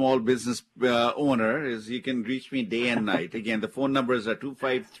a small business owner, is you can reach me day and night. Again, the phone numbers are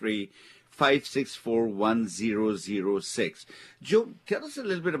 253-564-1006. Joe, tell us a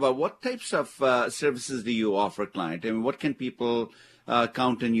little bit about what types of services do you offer clients? I mean, what can people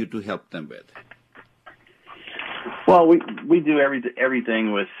count on you to help them with? Well, we do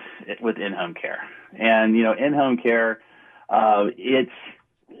everything with in-home care. And, in-home care,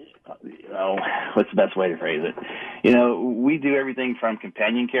 What's the best way to phrase it? We do everything from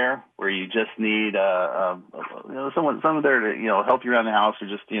companion care, where you just need someone there to help you around the house, or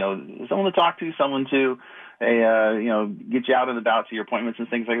just someone to talk to, someone to get you out and about to your appointments and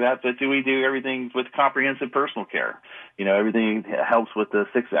things like that. But we do everything with comprehensive personal care. Everything helps with the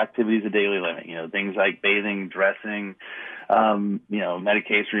 6 activities of daily living. Things like bathing, dressing,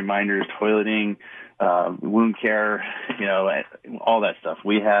 medication reminders, toileting, wound care, all that stuff.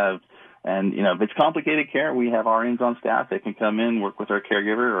 We have, and if it's complicated care, we have RNs on staff that can come in, work with our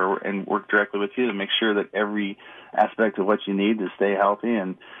caregiver, and work directly with you to make sure that every aspect of what you need to stay healthy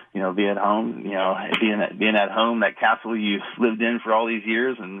and be at home, being at home, that castle you've lived in for all these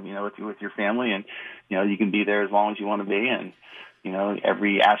years, and with your family, and you can be there as long as you want to be, and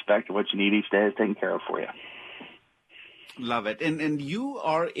every aspect of what you need each day is taken care of for you. Love it. And you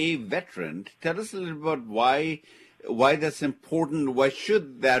are a veteran. Tell us a little about why that's important. Why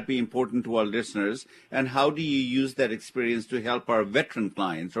should that be important to our listeners? And how do you use that experience to help our veteran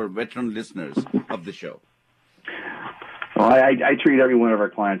clients or veteran listeners of the show? Well, I treat every one of our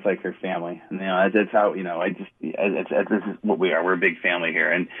clients like their family. And, that's how, this is what we are. We're a big family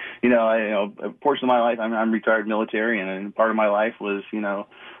here. And, a portion of my life, I'm retired military, and part of my life was,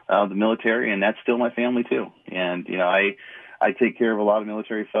 the military, and that's still my family too. And, I take care of a lot of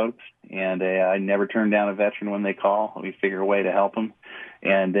military folks, and I never turn down a veteran when they call. We figure a way to help them.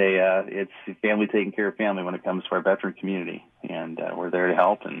 And it's family taking care of family when it comes to our veteran community. And we're there to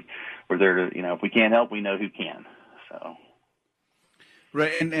help, and we're there to, if we can't help, we know who can. So.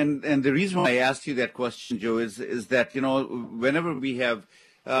 Right, and the reason why I asked you that question, Joe, is that, whenever we have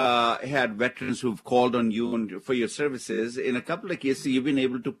had veterans who've called on you for your services, in a couple of cases, you've been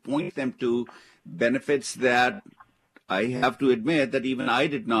able to point them to benefits that I have to admit that even I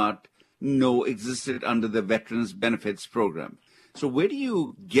did not know existed under the Veterans Benefits Program. So where do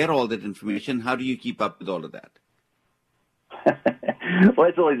you get all that information? How do you keep up with all of that? Well,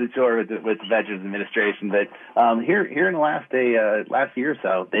 it's always a chore with the Veterans Administration, but here in the last year or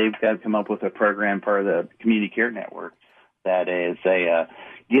so, they've come up with a program, part of the Community Care Network, that is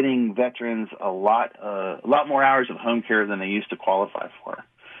getting veterans a lot more hours of home care than they used to qualify for.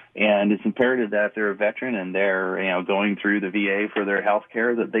 And it's imperative that if they're a veteran and they're going through the VA for their health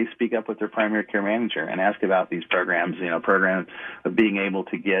care, that they speak up with their primary care manager and ask about these programs. Program of being able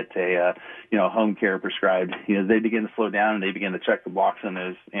to get a home care prescribed. They begin to slow down and they begin to check the box on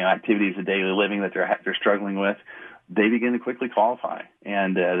those activities of daily living that they're struggling with. They begin to quickly qualify.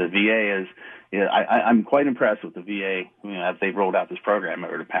 And the VA is. I'm quite impressed with the VA. As they've rolled out this program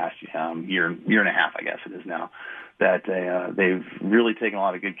over the past year and a half, I guess it is now. That they've really taken a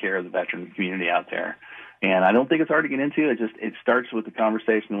lot of good care of the veteran community out there. And I don't think it's hard to get into. It starts with the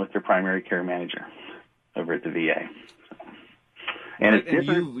conversation with their primary care manager over at the VA. And it's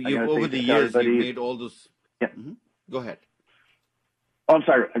different. You've over the years, you've made all those. Yeah. Mm-hmm. Go ahead. Oh, I'm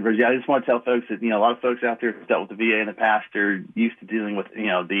sorry, Reggie. I just want to tell folks that, a lot of folks out there who've dealt with the VA in the past are used to dealing with,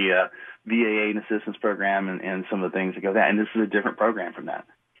 the VA aid and assistance program and some of the things that go with that. And this is a different program from that.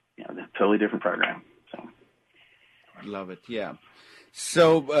 It's a totally different program. So. Love it, yeah.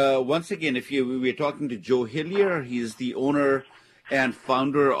 So once again, we're talking to Joe Hillier. He's the owner and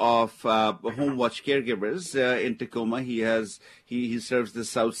founder of Home Watch Caregivers in Tacoma. He serves the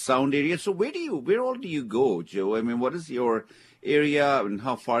South Sound area. So where all do you go, Joe? I mean, what is your area and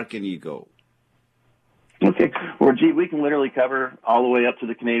how far can you go? Okay. Well, we can literally cover all the way up to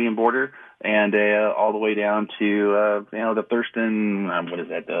the Canadian border and all the way down to the Thurston. What is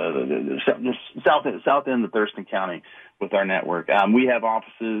that? The south end of Thurston County with our network. We have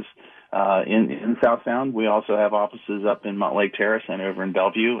offices in South Sound. We also have offices up in Montlake Terrace and over in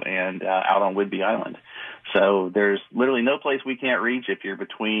Bellevue and out on Whidbey Island. So there's literally no place we can't reach if you're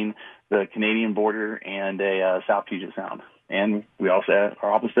between the Canadian border and South Puget Sound. And we also have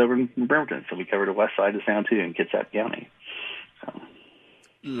our office over in Bremerton, so we cover the west side of Sound too in Kitsap County. So.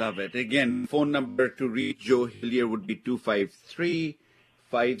 Love it. Again, phone number to reach Joe Hillier would be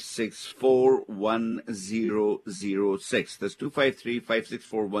 253-564-1006. That's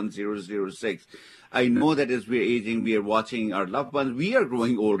 253-564-1006. I know that as we're aging, we are watching our loved ones. We are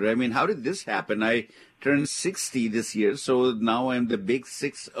growing older. I mean, how did this happen? I turned 60 this year, so now I'm the big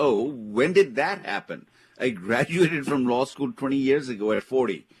 60. When did that happen? I graduated from law school 20 years ago at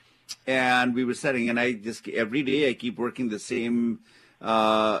 40. And we were setting, and every day I keep working the same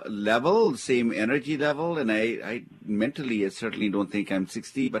level, same energy level, and I mentally, I certainly don't think I'm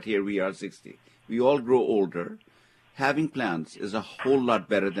 60, but here we are 60. We all grow older. Having plans is a whole lot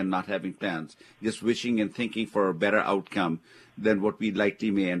better than not having plans, just wishing and thinking for a better outcome than what we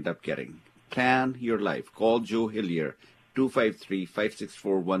likely may end up getting. Plan your life. Call Joe Hillier,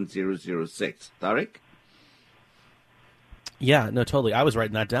 253-564-1006. Tariq? Yeah, no, totally. I was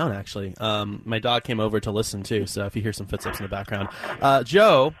writing that down, actually. My dog came over to listen, too, so if you hear some footsteps in the background.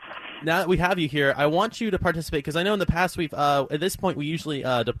 Joe, now that we have you here, I want you to participate, because I know in the past we've, at this point, we usually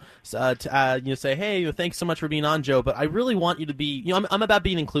say, hey, thanks so much for being on, Joe, but I really want you to be, I'm about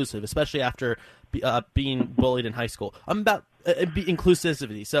being inclusive, especially after being bullied in high school. I'm about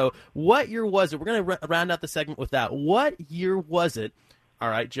inclusivity. So what year was it? We're going to round out the segment with that. What year was it? All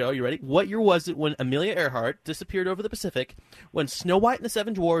right, Joe, you ready? What year was it when Amelia Earhart disappeared over the Pacific, when Snow White and the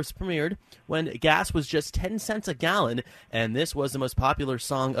Seven Dwarfs premiered, when gas was just 10 cents a gallon, and this was the most popular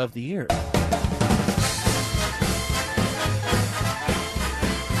song of the year?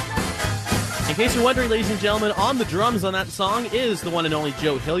 In case you're wondering, ladies and gentlemen, on the drums on that song is the one and only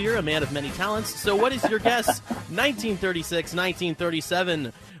Joe Hillier, a man of many talents. So what is your guess? 1936,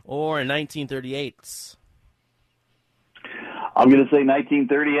 1937, or 1938? I'm going to say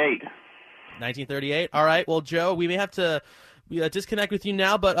 1938. 1938. All right. Well, Joe, we may have to disconnect with you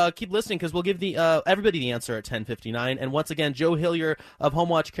now, but keep listening because we'll give the everybody the answer at 10:59. And once again, Joe Hillier of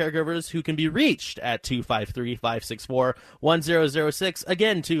HomeWatch Caregivers, who can be reached at 253-564-1006.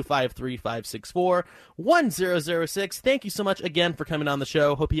 Again, 253-564-1006. Thank you so much again for coming on the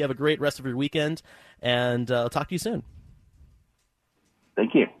show. Hope you have a great rest of your weekend, and I'll talk to you soon.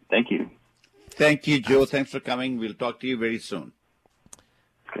 Thank you. Thank you. Thank you, Joe. Thanks for coming. We'll talk to you very soon.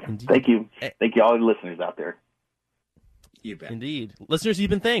 Indeed. Thank you. Thank you, all the listeners out there. You bet. Indeed. Listeners, you've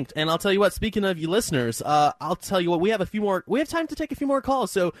been thanked. And I'll tell you what, speaking of you listeners, I'll tell you what, we have time to take a few more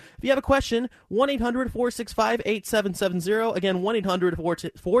calls. So if you have a question, 1-800-465-8770. Again,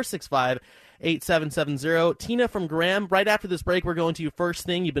 1-800-465-8770. Tina from Graham, right after this break, we're going to you first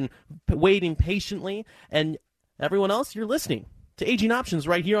thing. You've been waiting patiently. And everyone else, you're listening to Aging Options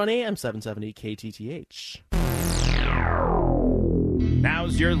right here on AM 770 KTTH.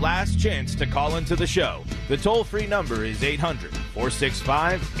 Now's your last chance to call into the show. The toll-free number is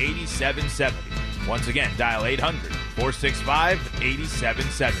 800-465-8770. Once again, dial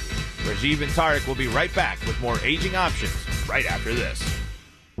 800-465-8770. Rajiv and Tariq will be right back with more Aging Options right after this.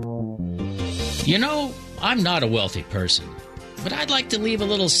 You know, I'm not a wealthy person, but I'd like to leave a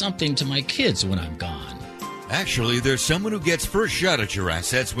little something to my kids when I'm gone. Actually, there's someone who gets first shot at your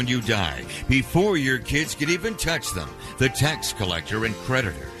assets when you die, before your kids can even touch them. The tax collector and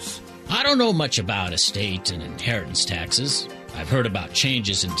creditors. I don't know much about estate and inheritance taxes. I've heard about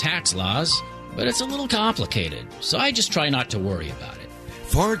changes in tax laws, but it's a little complicated, so I just try not to worry about it.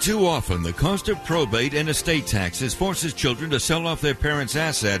 Far too often, the cost of probate and estate taxes forces children to sell off their parents'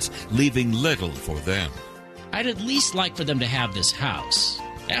 assets, leaving little for them. I'd at least like for them to have this house.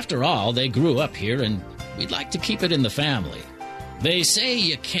 After all, they grew up here, and we'd like to keep it in the family. They say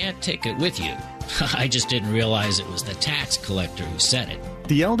you can't take it with you. I just didn't realize it was the tax collector who said it.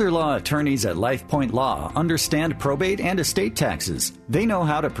 The elder law attorneys at LifePoint Law understand probate and estate taxes. They know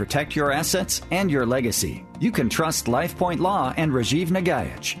how to protect your assets and your legacy. You can trust LifePoint Law and Rajiv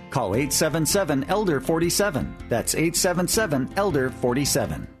Nagayach. Call 877-ELDER-47. That's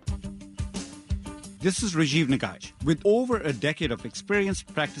 877-ELDER-47. This is Rajiv Nagayach. With over a decade of experience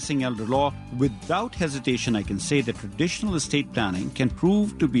practicing elder law, without hesitation I can say that traditional estate planning can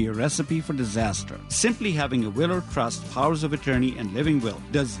prove to be a recipe for disaster. Simply having a will or trust, powers of attorney, and living will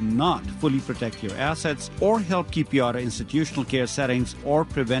does not fully protect your assets or help keep you out of institutional care settings or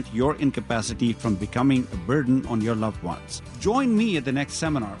prevent your incapacity from becoming a burden on your loved ones. Join me at the next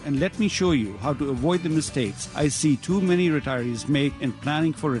seminar and let me show you how to avoid the mistakes I see too many retirees make in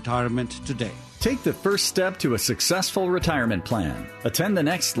planning for retirement today. Take the first step to a successful retirement plan. Attend the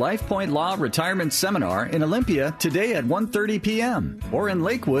next LifePoint Law Retirement Seminar in Olympia today at 1:30 p.m. or in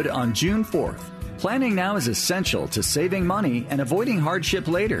Lakewood on June 4th. Planning now is essential to saving money and avoiding hardship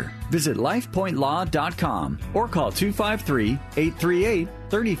later. Visit lifepointlaw.com or call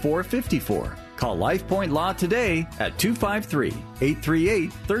 253-838-3454. Call LifePoint Law today at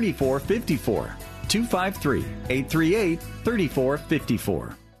 253-838-3454.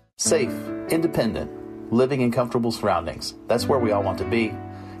 253-838-3454. Safe, independent, living in comfortable surroundings. That's where we all want to be.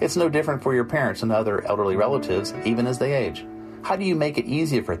 It's no different for your parents and other elderly relatives, even as they age. How do you make it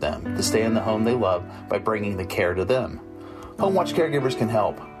easier for them to stay in the home they love by bringing the care to them? HomeWatch Caregivers can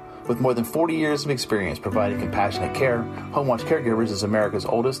help. With more than 40 years of experience providing compassionate care, HomeWatch Caregivers is America's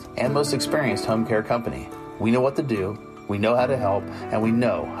oldest and most experienced home care company. We know what to do, we know how to help, and we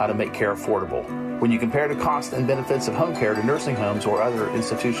know how to make care affordable. When you compare the cost and benefits of home care to nursing homes or other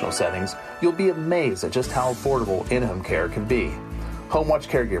institutional settings, you'll be amazed at just how affordable in-home care can be. HomeWatch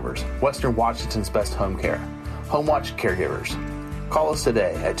Caregivers, Western Washington's best home care. HomeWatch Caregivers. Call us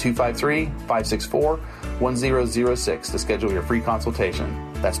today at 253-564-1006 to schedule your free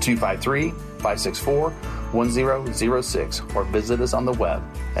consultation. That's 253-564-1006 or visit us on the web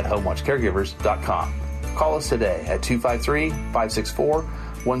at homewatchcaregivers.com. Call us today at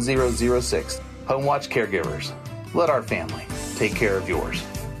 253-564-1006. Home Watch Caregivers. Let our family take care of yours.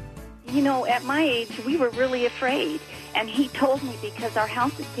 You know, at my age, we were really afraid. And he told me, because our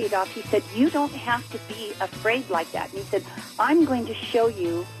house is paid off, he said, you don't have to be afraid like that. And he said, I'm going to show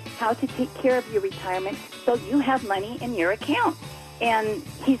you how to take care of your retirement so you have money in your account. And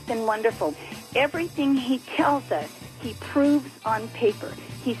he's been wonderful. Everything he tells us, he proves on paper.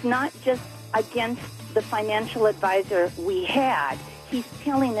 He's not just against the financial advisor we had. He's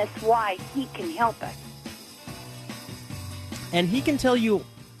telling us why he can help us. And he can tell you,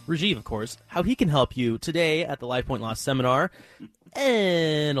 Rajiv, of course, how he can help you today at the LifePoint Law Seminar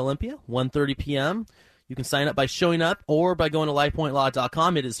in Olympia, 1:30 p.m. You can sign up by showing up or by going to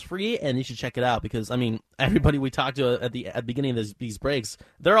lifepointlaw.com. It is free, and you should check it out because, I mean, everybody we talked to at the beginning of these breaks,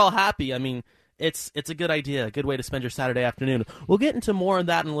 they're all happy. I mean, it's a good idea, a good way to spend your Saturday afternoon. We'll get into more on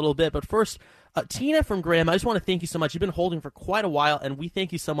that in a little bit, but first, Tina from Graham, I just want to thank you so much. You've been holding for quite a while, and we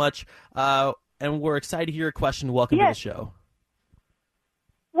thank you so much, and we're excited to hear your question. Welcome to the show.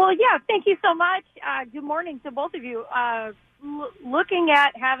 Well, yeah, thank you so much. Good morning to both of you. Looking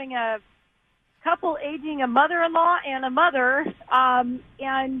at having a couple aging, a mother-in-law and a mother, and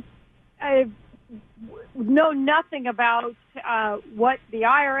I know nothing about what the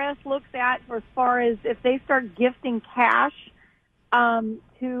IRS looks at as far as if they start gifting cash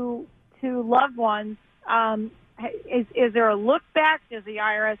to loved ones. Is there a look back? Does the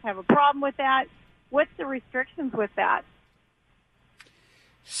IRS have a problem with that? What's the restrictions with that?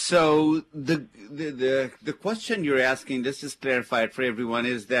 So the question you're asking, just to clarify it for everyone,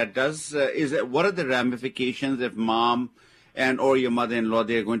 is that what are the ramifications if mom and or your mother-in-law,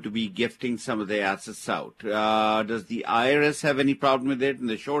 they're going to be gifting some of their assets out? Does the IRS have any problem with it? And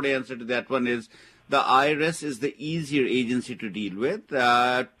the short answer to that one is the IRS is the easier agency to deal with.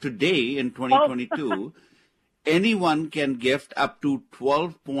 Today in 2022, anyone can gift up to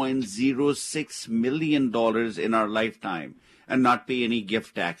 $12.06 million in our lifetime and not pay any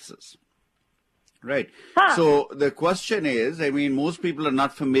gift taxes. Right. So the question is, I mean, most people are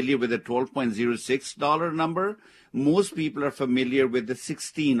not familiar with the $12.06 number. Most people are familiar with the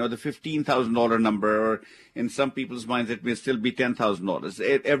 $16,000 or the $15,000 number, or in some people's minds it may still be $10,000.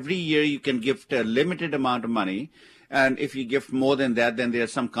 Every year you can gift a limited amount of money, and if you gift more than that, then there are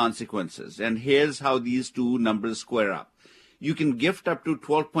some consequences. And here's how these two numbers square up. You can gift up to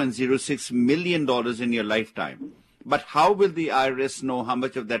 $12.06 million in your lifetime. But how will the IRS know how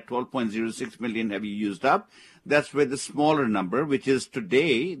much of that $12.06 million have you used up? That's where the smaller number, which is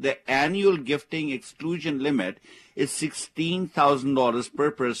today, the annual gifting exclusion limit is $16,000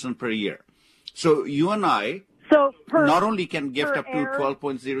 per person per year. So you and I not only can gift up to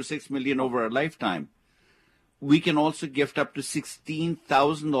 $12.06 million over a lifetime, we can also gift up to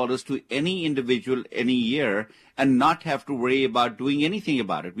 $16,000 to any individual any year and not have to worry about doing anything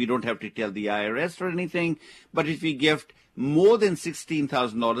about it. We don't have to tell the IRS or anything. But if we gift more than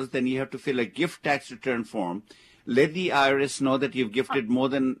 $16,000, then you have to fill a gift tax return form. Let the IRS know that you've gifted more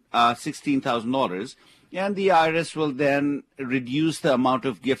than $16,000. And the IRS will then reduce the amount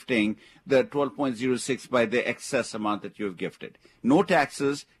of gifting, the 12.06, by the excess amount that you have gifted. No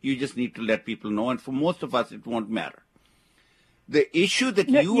taxes. You just need to let people know. And for most of us, it won't matter. The issue that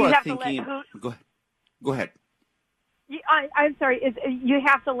you are thinking... Go ahead. I'm sorry. You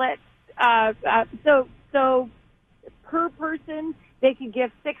have to let... So per person, they can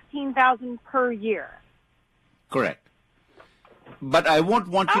give $16,000 per year. Correct. But I won't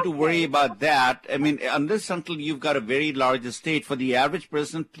want you to worry about that. I mean, unless until you've got a very large estate, for the average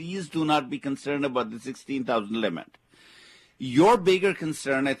person, please do not be concerned about the 16,000 limit. Your bigger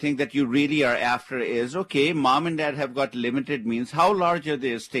concern, I think, that you really are after is, okay, mom and dad have got limited means. How large are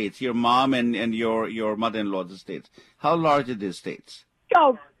their estates, your mom and your mother-in-law's estates? How large are the estates?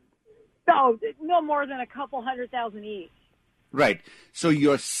 No more than a couple $100,000 each. Right. So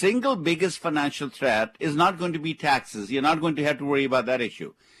your single biggest financial threat is not going to be taxes. You're not going to have to worry about that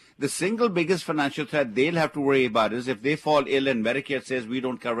issue. The single biggest financial threat they'll have to worry about is if they fall ill and Medicare says we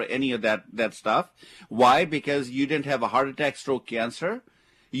don't cover any of that stuff. Why? Because you didn't have a heart attack, stroke, cancer.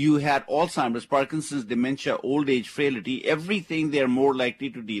 You had Alzheimer's, Parkinson's, dementia, old age, frailty, everything they're more likely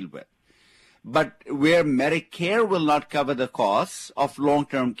to deal with. But where Medicare will not cover the costs of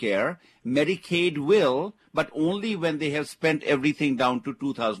long-term care, Medicaid will, but only when they have spent everything down to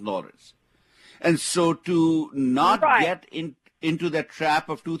 $2,000. And so to not get into that trap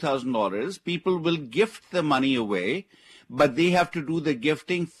of $2,000, people will gift the money away. but they have to do the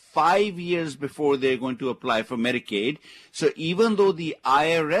gifting 5 years before they're going to apply for Medicaid. So even though the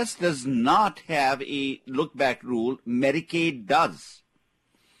IRS does not have a look-back rule, Medicaid does.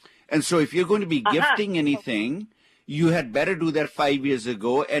 And so if you're going to be gifting anything, you had better do that 5 years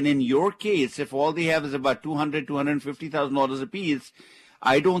ago. And in your case, if all they have is about $200,000, $250,000 apiece,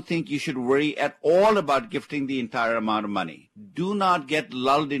 I don't think you should worry at all about gifting the entire amount of money. Do not get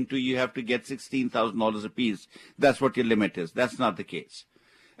lulled into you have to get $16,000 apiece. That's what your limit is. That's not the case.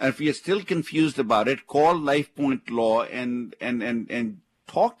 And if you're still confused about it, call LifePoint Law and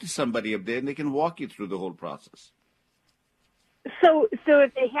talk to somebody up there, and they can walk you through the whole process. So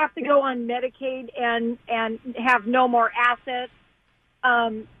if they have to go on Medicaid and have no more assets,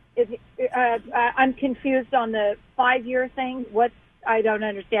 I'm confused on the 5-year thing. I don't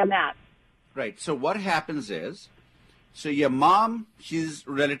understand that. Right. So what happens is, so your mom, she's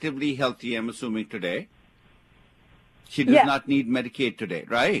relatively healthy, I'm assuming, today. She does not need Medicaid today,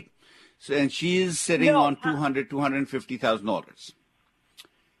 right? So, and she's sitting on $200,000, $250,000.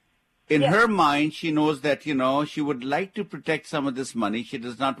 In her mind, she knows that, she would like to protect some of this money. She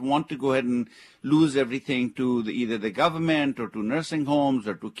does not want to go ahead and lose everything to either the government or to nursing homes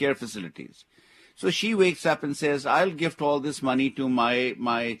or to care facilities. So she wakes up and says, I'll gift all this money to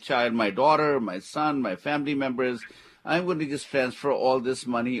my child, my daughter, my son, my family members. I'm going to just transfer all this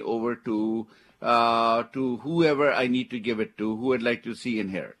money over to whoever I need to give it to, who I'd like to see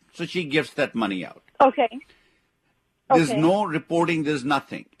inherit. So she gifts that money out. Okay. There's no reporting, there's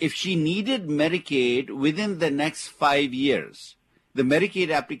nothing. If she needed Medicaid within the next 5 years, the Medicaid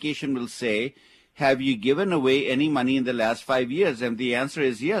application will say, have you given away any money in the last 5 years? And the answer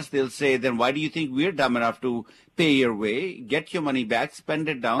is yes. They'll say, then why do you think we're dumb enough to pay your way, get your money back, spend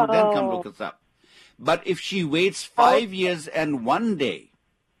it down, then come look us up? But if she waits 5 years and 1 day,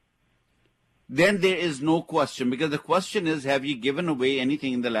 then there is no question, because the question is, have you given away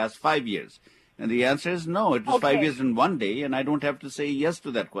anything in the last 5 years? And the answer is no. It was 5 years and 1 day, and I don't have to say yes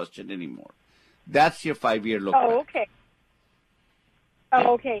to that question anymore. That's your 5-year look back. Okay.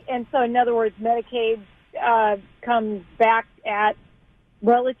 Oh, okay. And so, in other words, Medicaid comes back at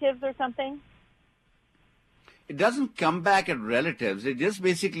relatives or something? It doesn't come back at relatives. It just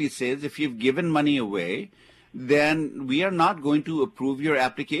basically says if you've given money away, then we are not going to approve your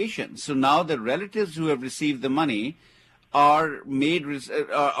application. So now the relatives who have received the money are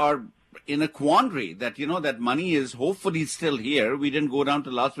in a quandary that, that money is hopefully still here. We didn't go down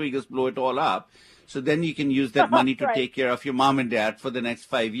to Las Vegas, blow it all up. So then you can use that money to take care of your mom and dad for the next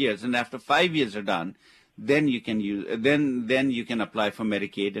 5 years. And after 5 years are done, then you can then you can apply for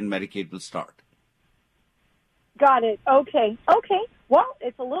Medicaid, and Medicaid will start. Got it. Okay. Well,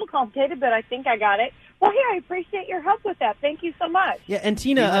 it's a little complicated, but I think I got it. Well, here, I appreciate your help with that. Thank you so much. Yeah, and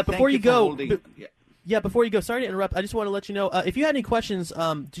Tina, before you go, before you go, sorry to interrupt. I just want to let you know, if you had any questions,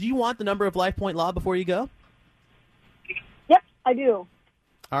 do you want the number of LifePoint Law before you go? Yep, I do.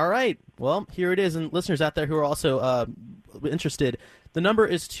 All right. Well, here it is. And listeners out there who are also interested, the number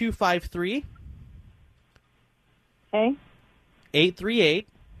is 253 838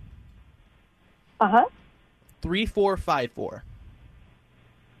 3454.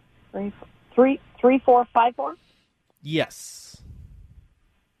 3454? Yes.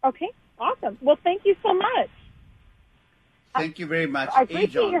 Okay, awesome. Well, thank you so much. Thank you very much. I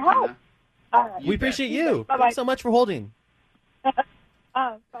appreciate your help. We appreciate you. Bye-bye. Thanks so much for holding.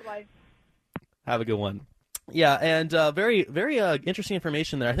 Bye-bye. Have a good one. Yeah, and very, very interesting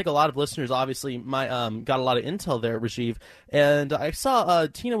information there. I think a lot of listeners obviously got a lot of intel there, Rajiv. And I saw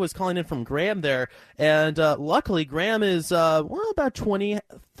Tina was calling in from Graham there, and luckily Graham is about 20,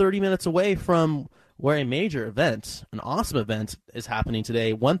 30 minutes away from where a major event, an awesome event, is happening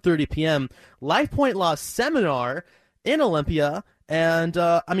today, 1:30 p.m. LifePoint Law Seminar in Olympia. And,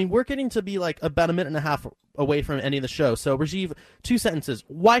 we're getting to be like about a minute and a half away from ending the show. So, Rajiv, 2 sentences.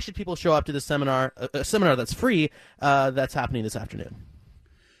 Why should people show up to this seminar, a seminar that's free, that's happening this afternoon?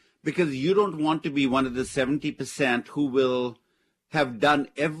 Because you don't want to be one of the 70% who will have done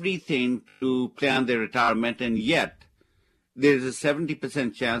everything to plan their retirement, and yet there's a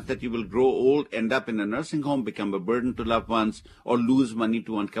 70% chance that you will grow old, end up in a nursing home, become a burden to loved ones, or lose money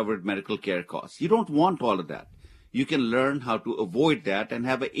to uncovered medical care costs. You don't want all of that. You can learn how to avoid that and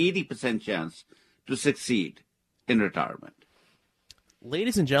have an 80% chance to succeed in retirement.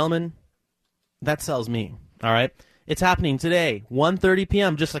 Ladies and gentlemen, that sells me, all right? It's happening today, 1:30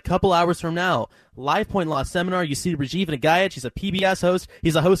 p.m., just a couple hours from now. LifePoint Law Seminar. You see Rajiv Nagayat. He's a PBS host.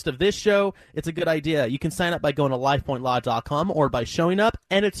 He's a host of this show. It's a good idea. You can sign up by going to lifepointlaw.com or by showing up,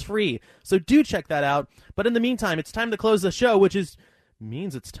 and it's free. So do check that out. But in the meantime, it's time to close the show, which is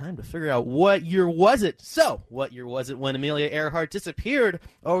means it's time to figure out what year was it. So, what year was it when Amelia Earhart disappeared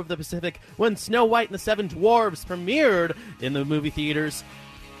over the Pacific when Snow White and the Seven Dwarfs premiered in the movie theaters?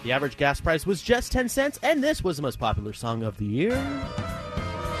 The average gas price was just 10 cents, and this was the most popular song of the year.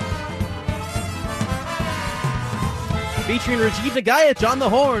 Featuring Rajiv Nagayach on the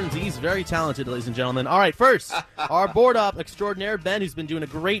horns. He's very talented, ladies and gentlemen. All right, first, our board op extraordinaire, Ben, who's been doing a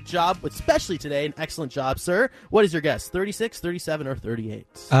great job, especially today. An excellent job, sir. What is your guess, 36, 37, or 38?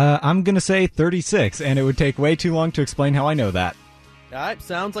 I'm going to say 36, and it would take way too long to explain how I know that. All right,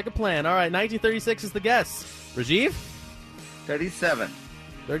 sounds like a plan. All right, 1936 is the guess. Rajiv? 37.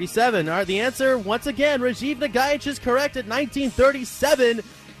 37. All right, the answer, once again, Rajiv Nagayach is correct at 1937.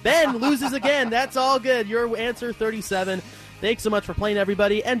 Ben loses again. That's all good. Your answer, 37. Thanks so much for playing,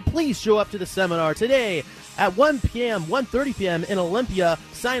 everybody. And please show up to the seminar today at 1 p.m., 1:30 p.m. in Olympia.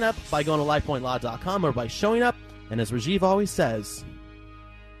 Sign up by going to LifePointLaw.com or by showing up. And as Rajiv always says,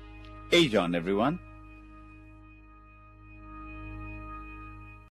 Age on, everyone.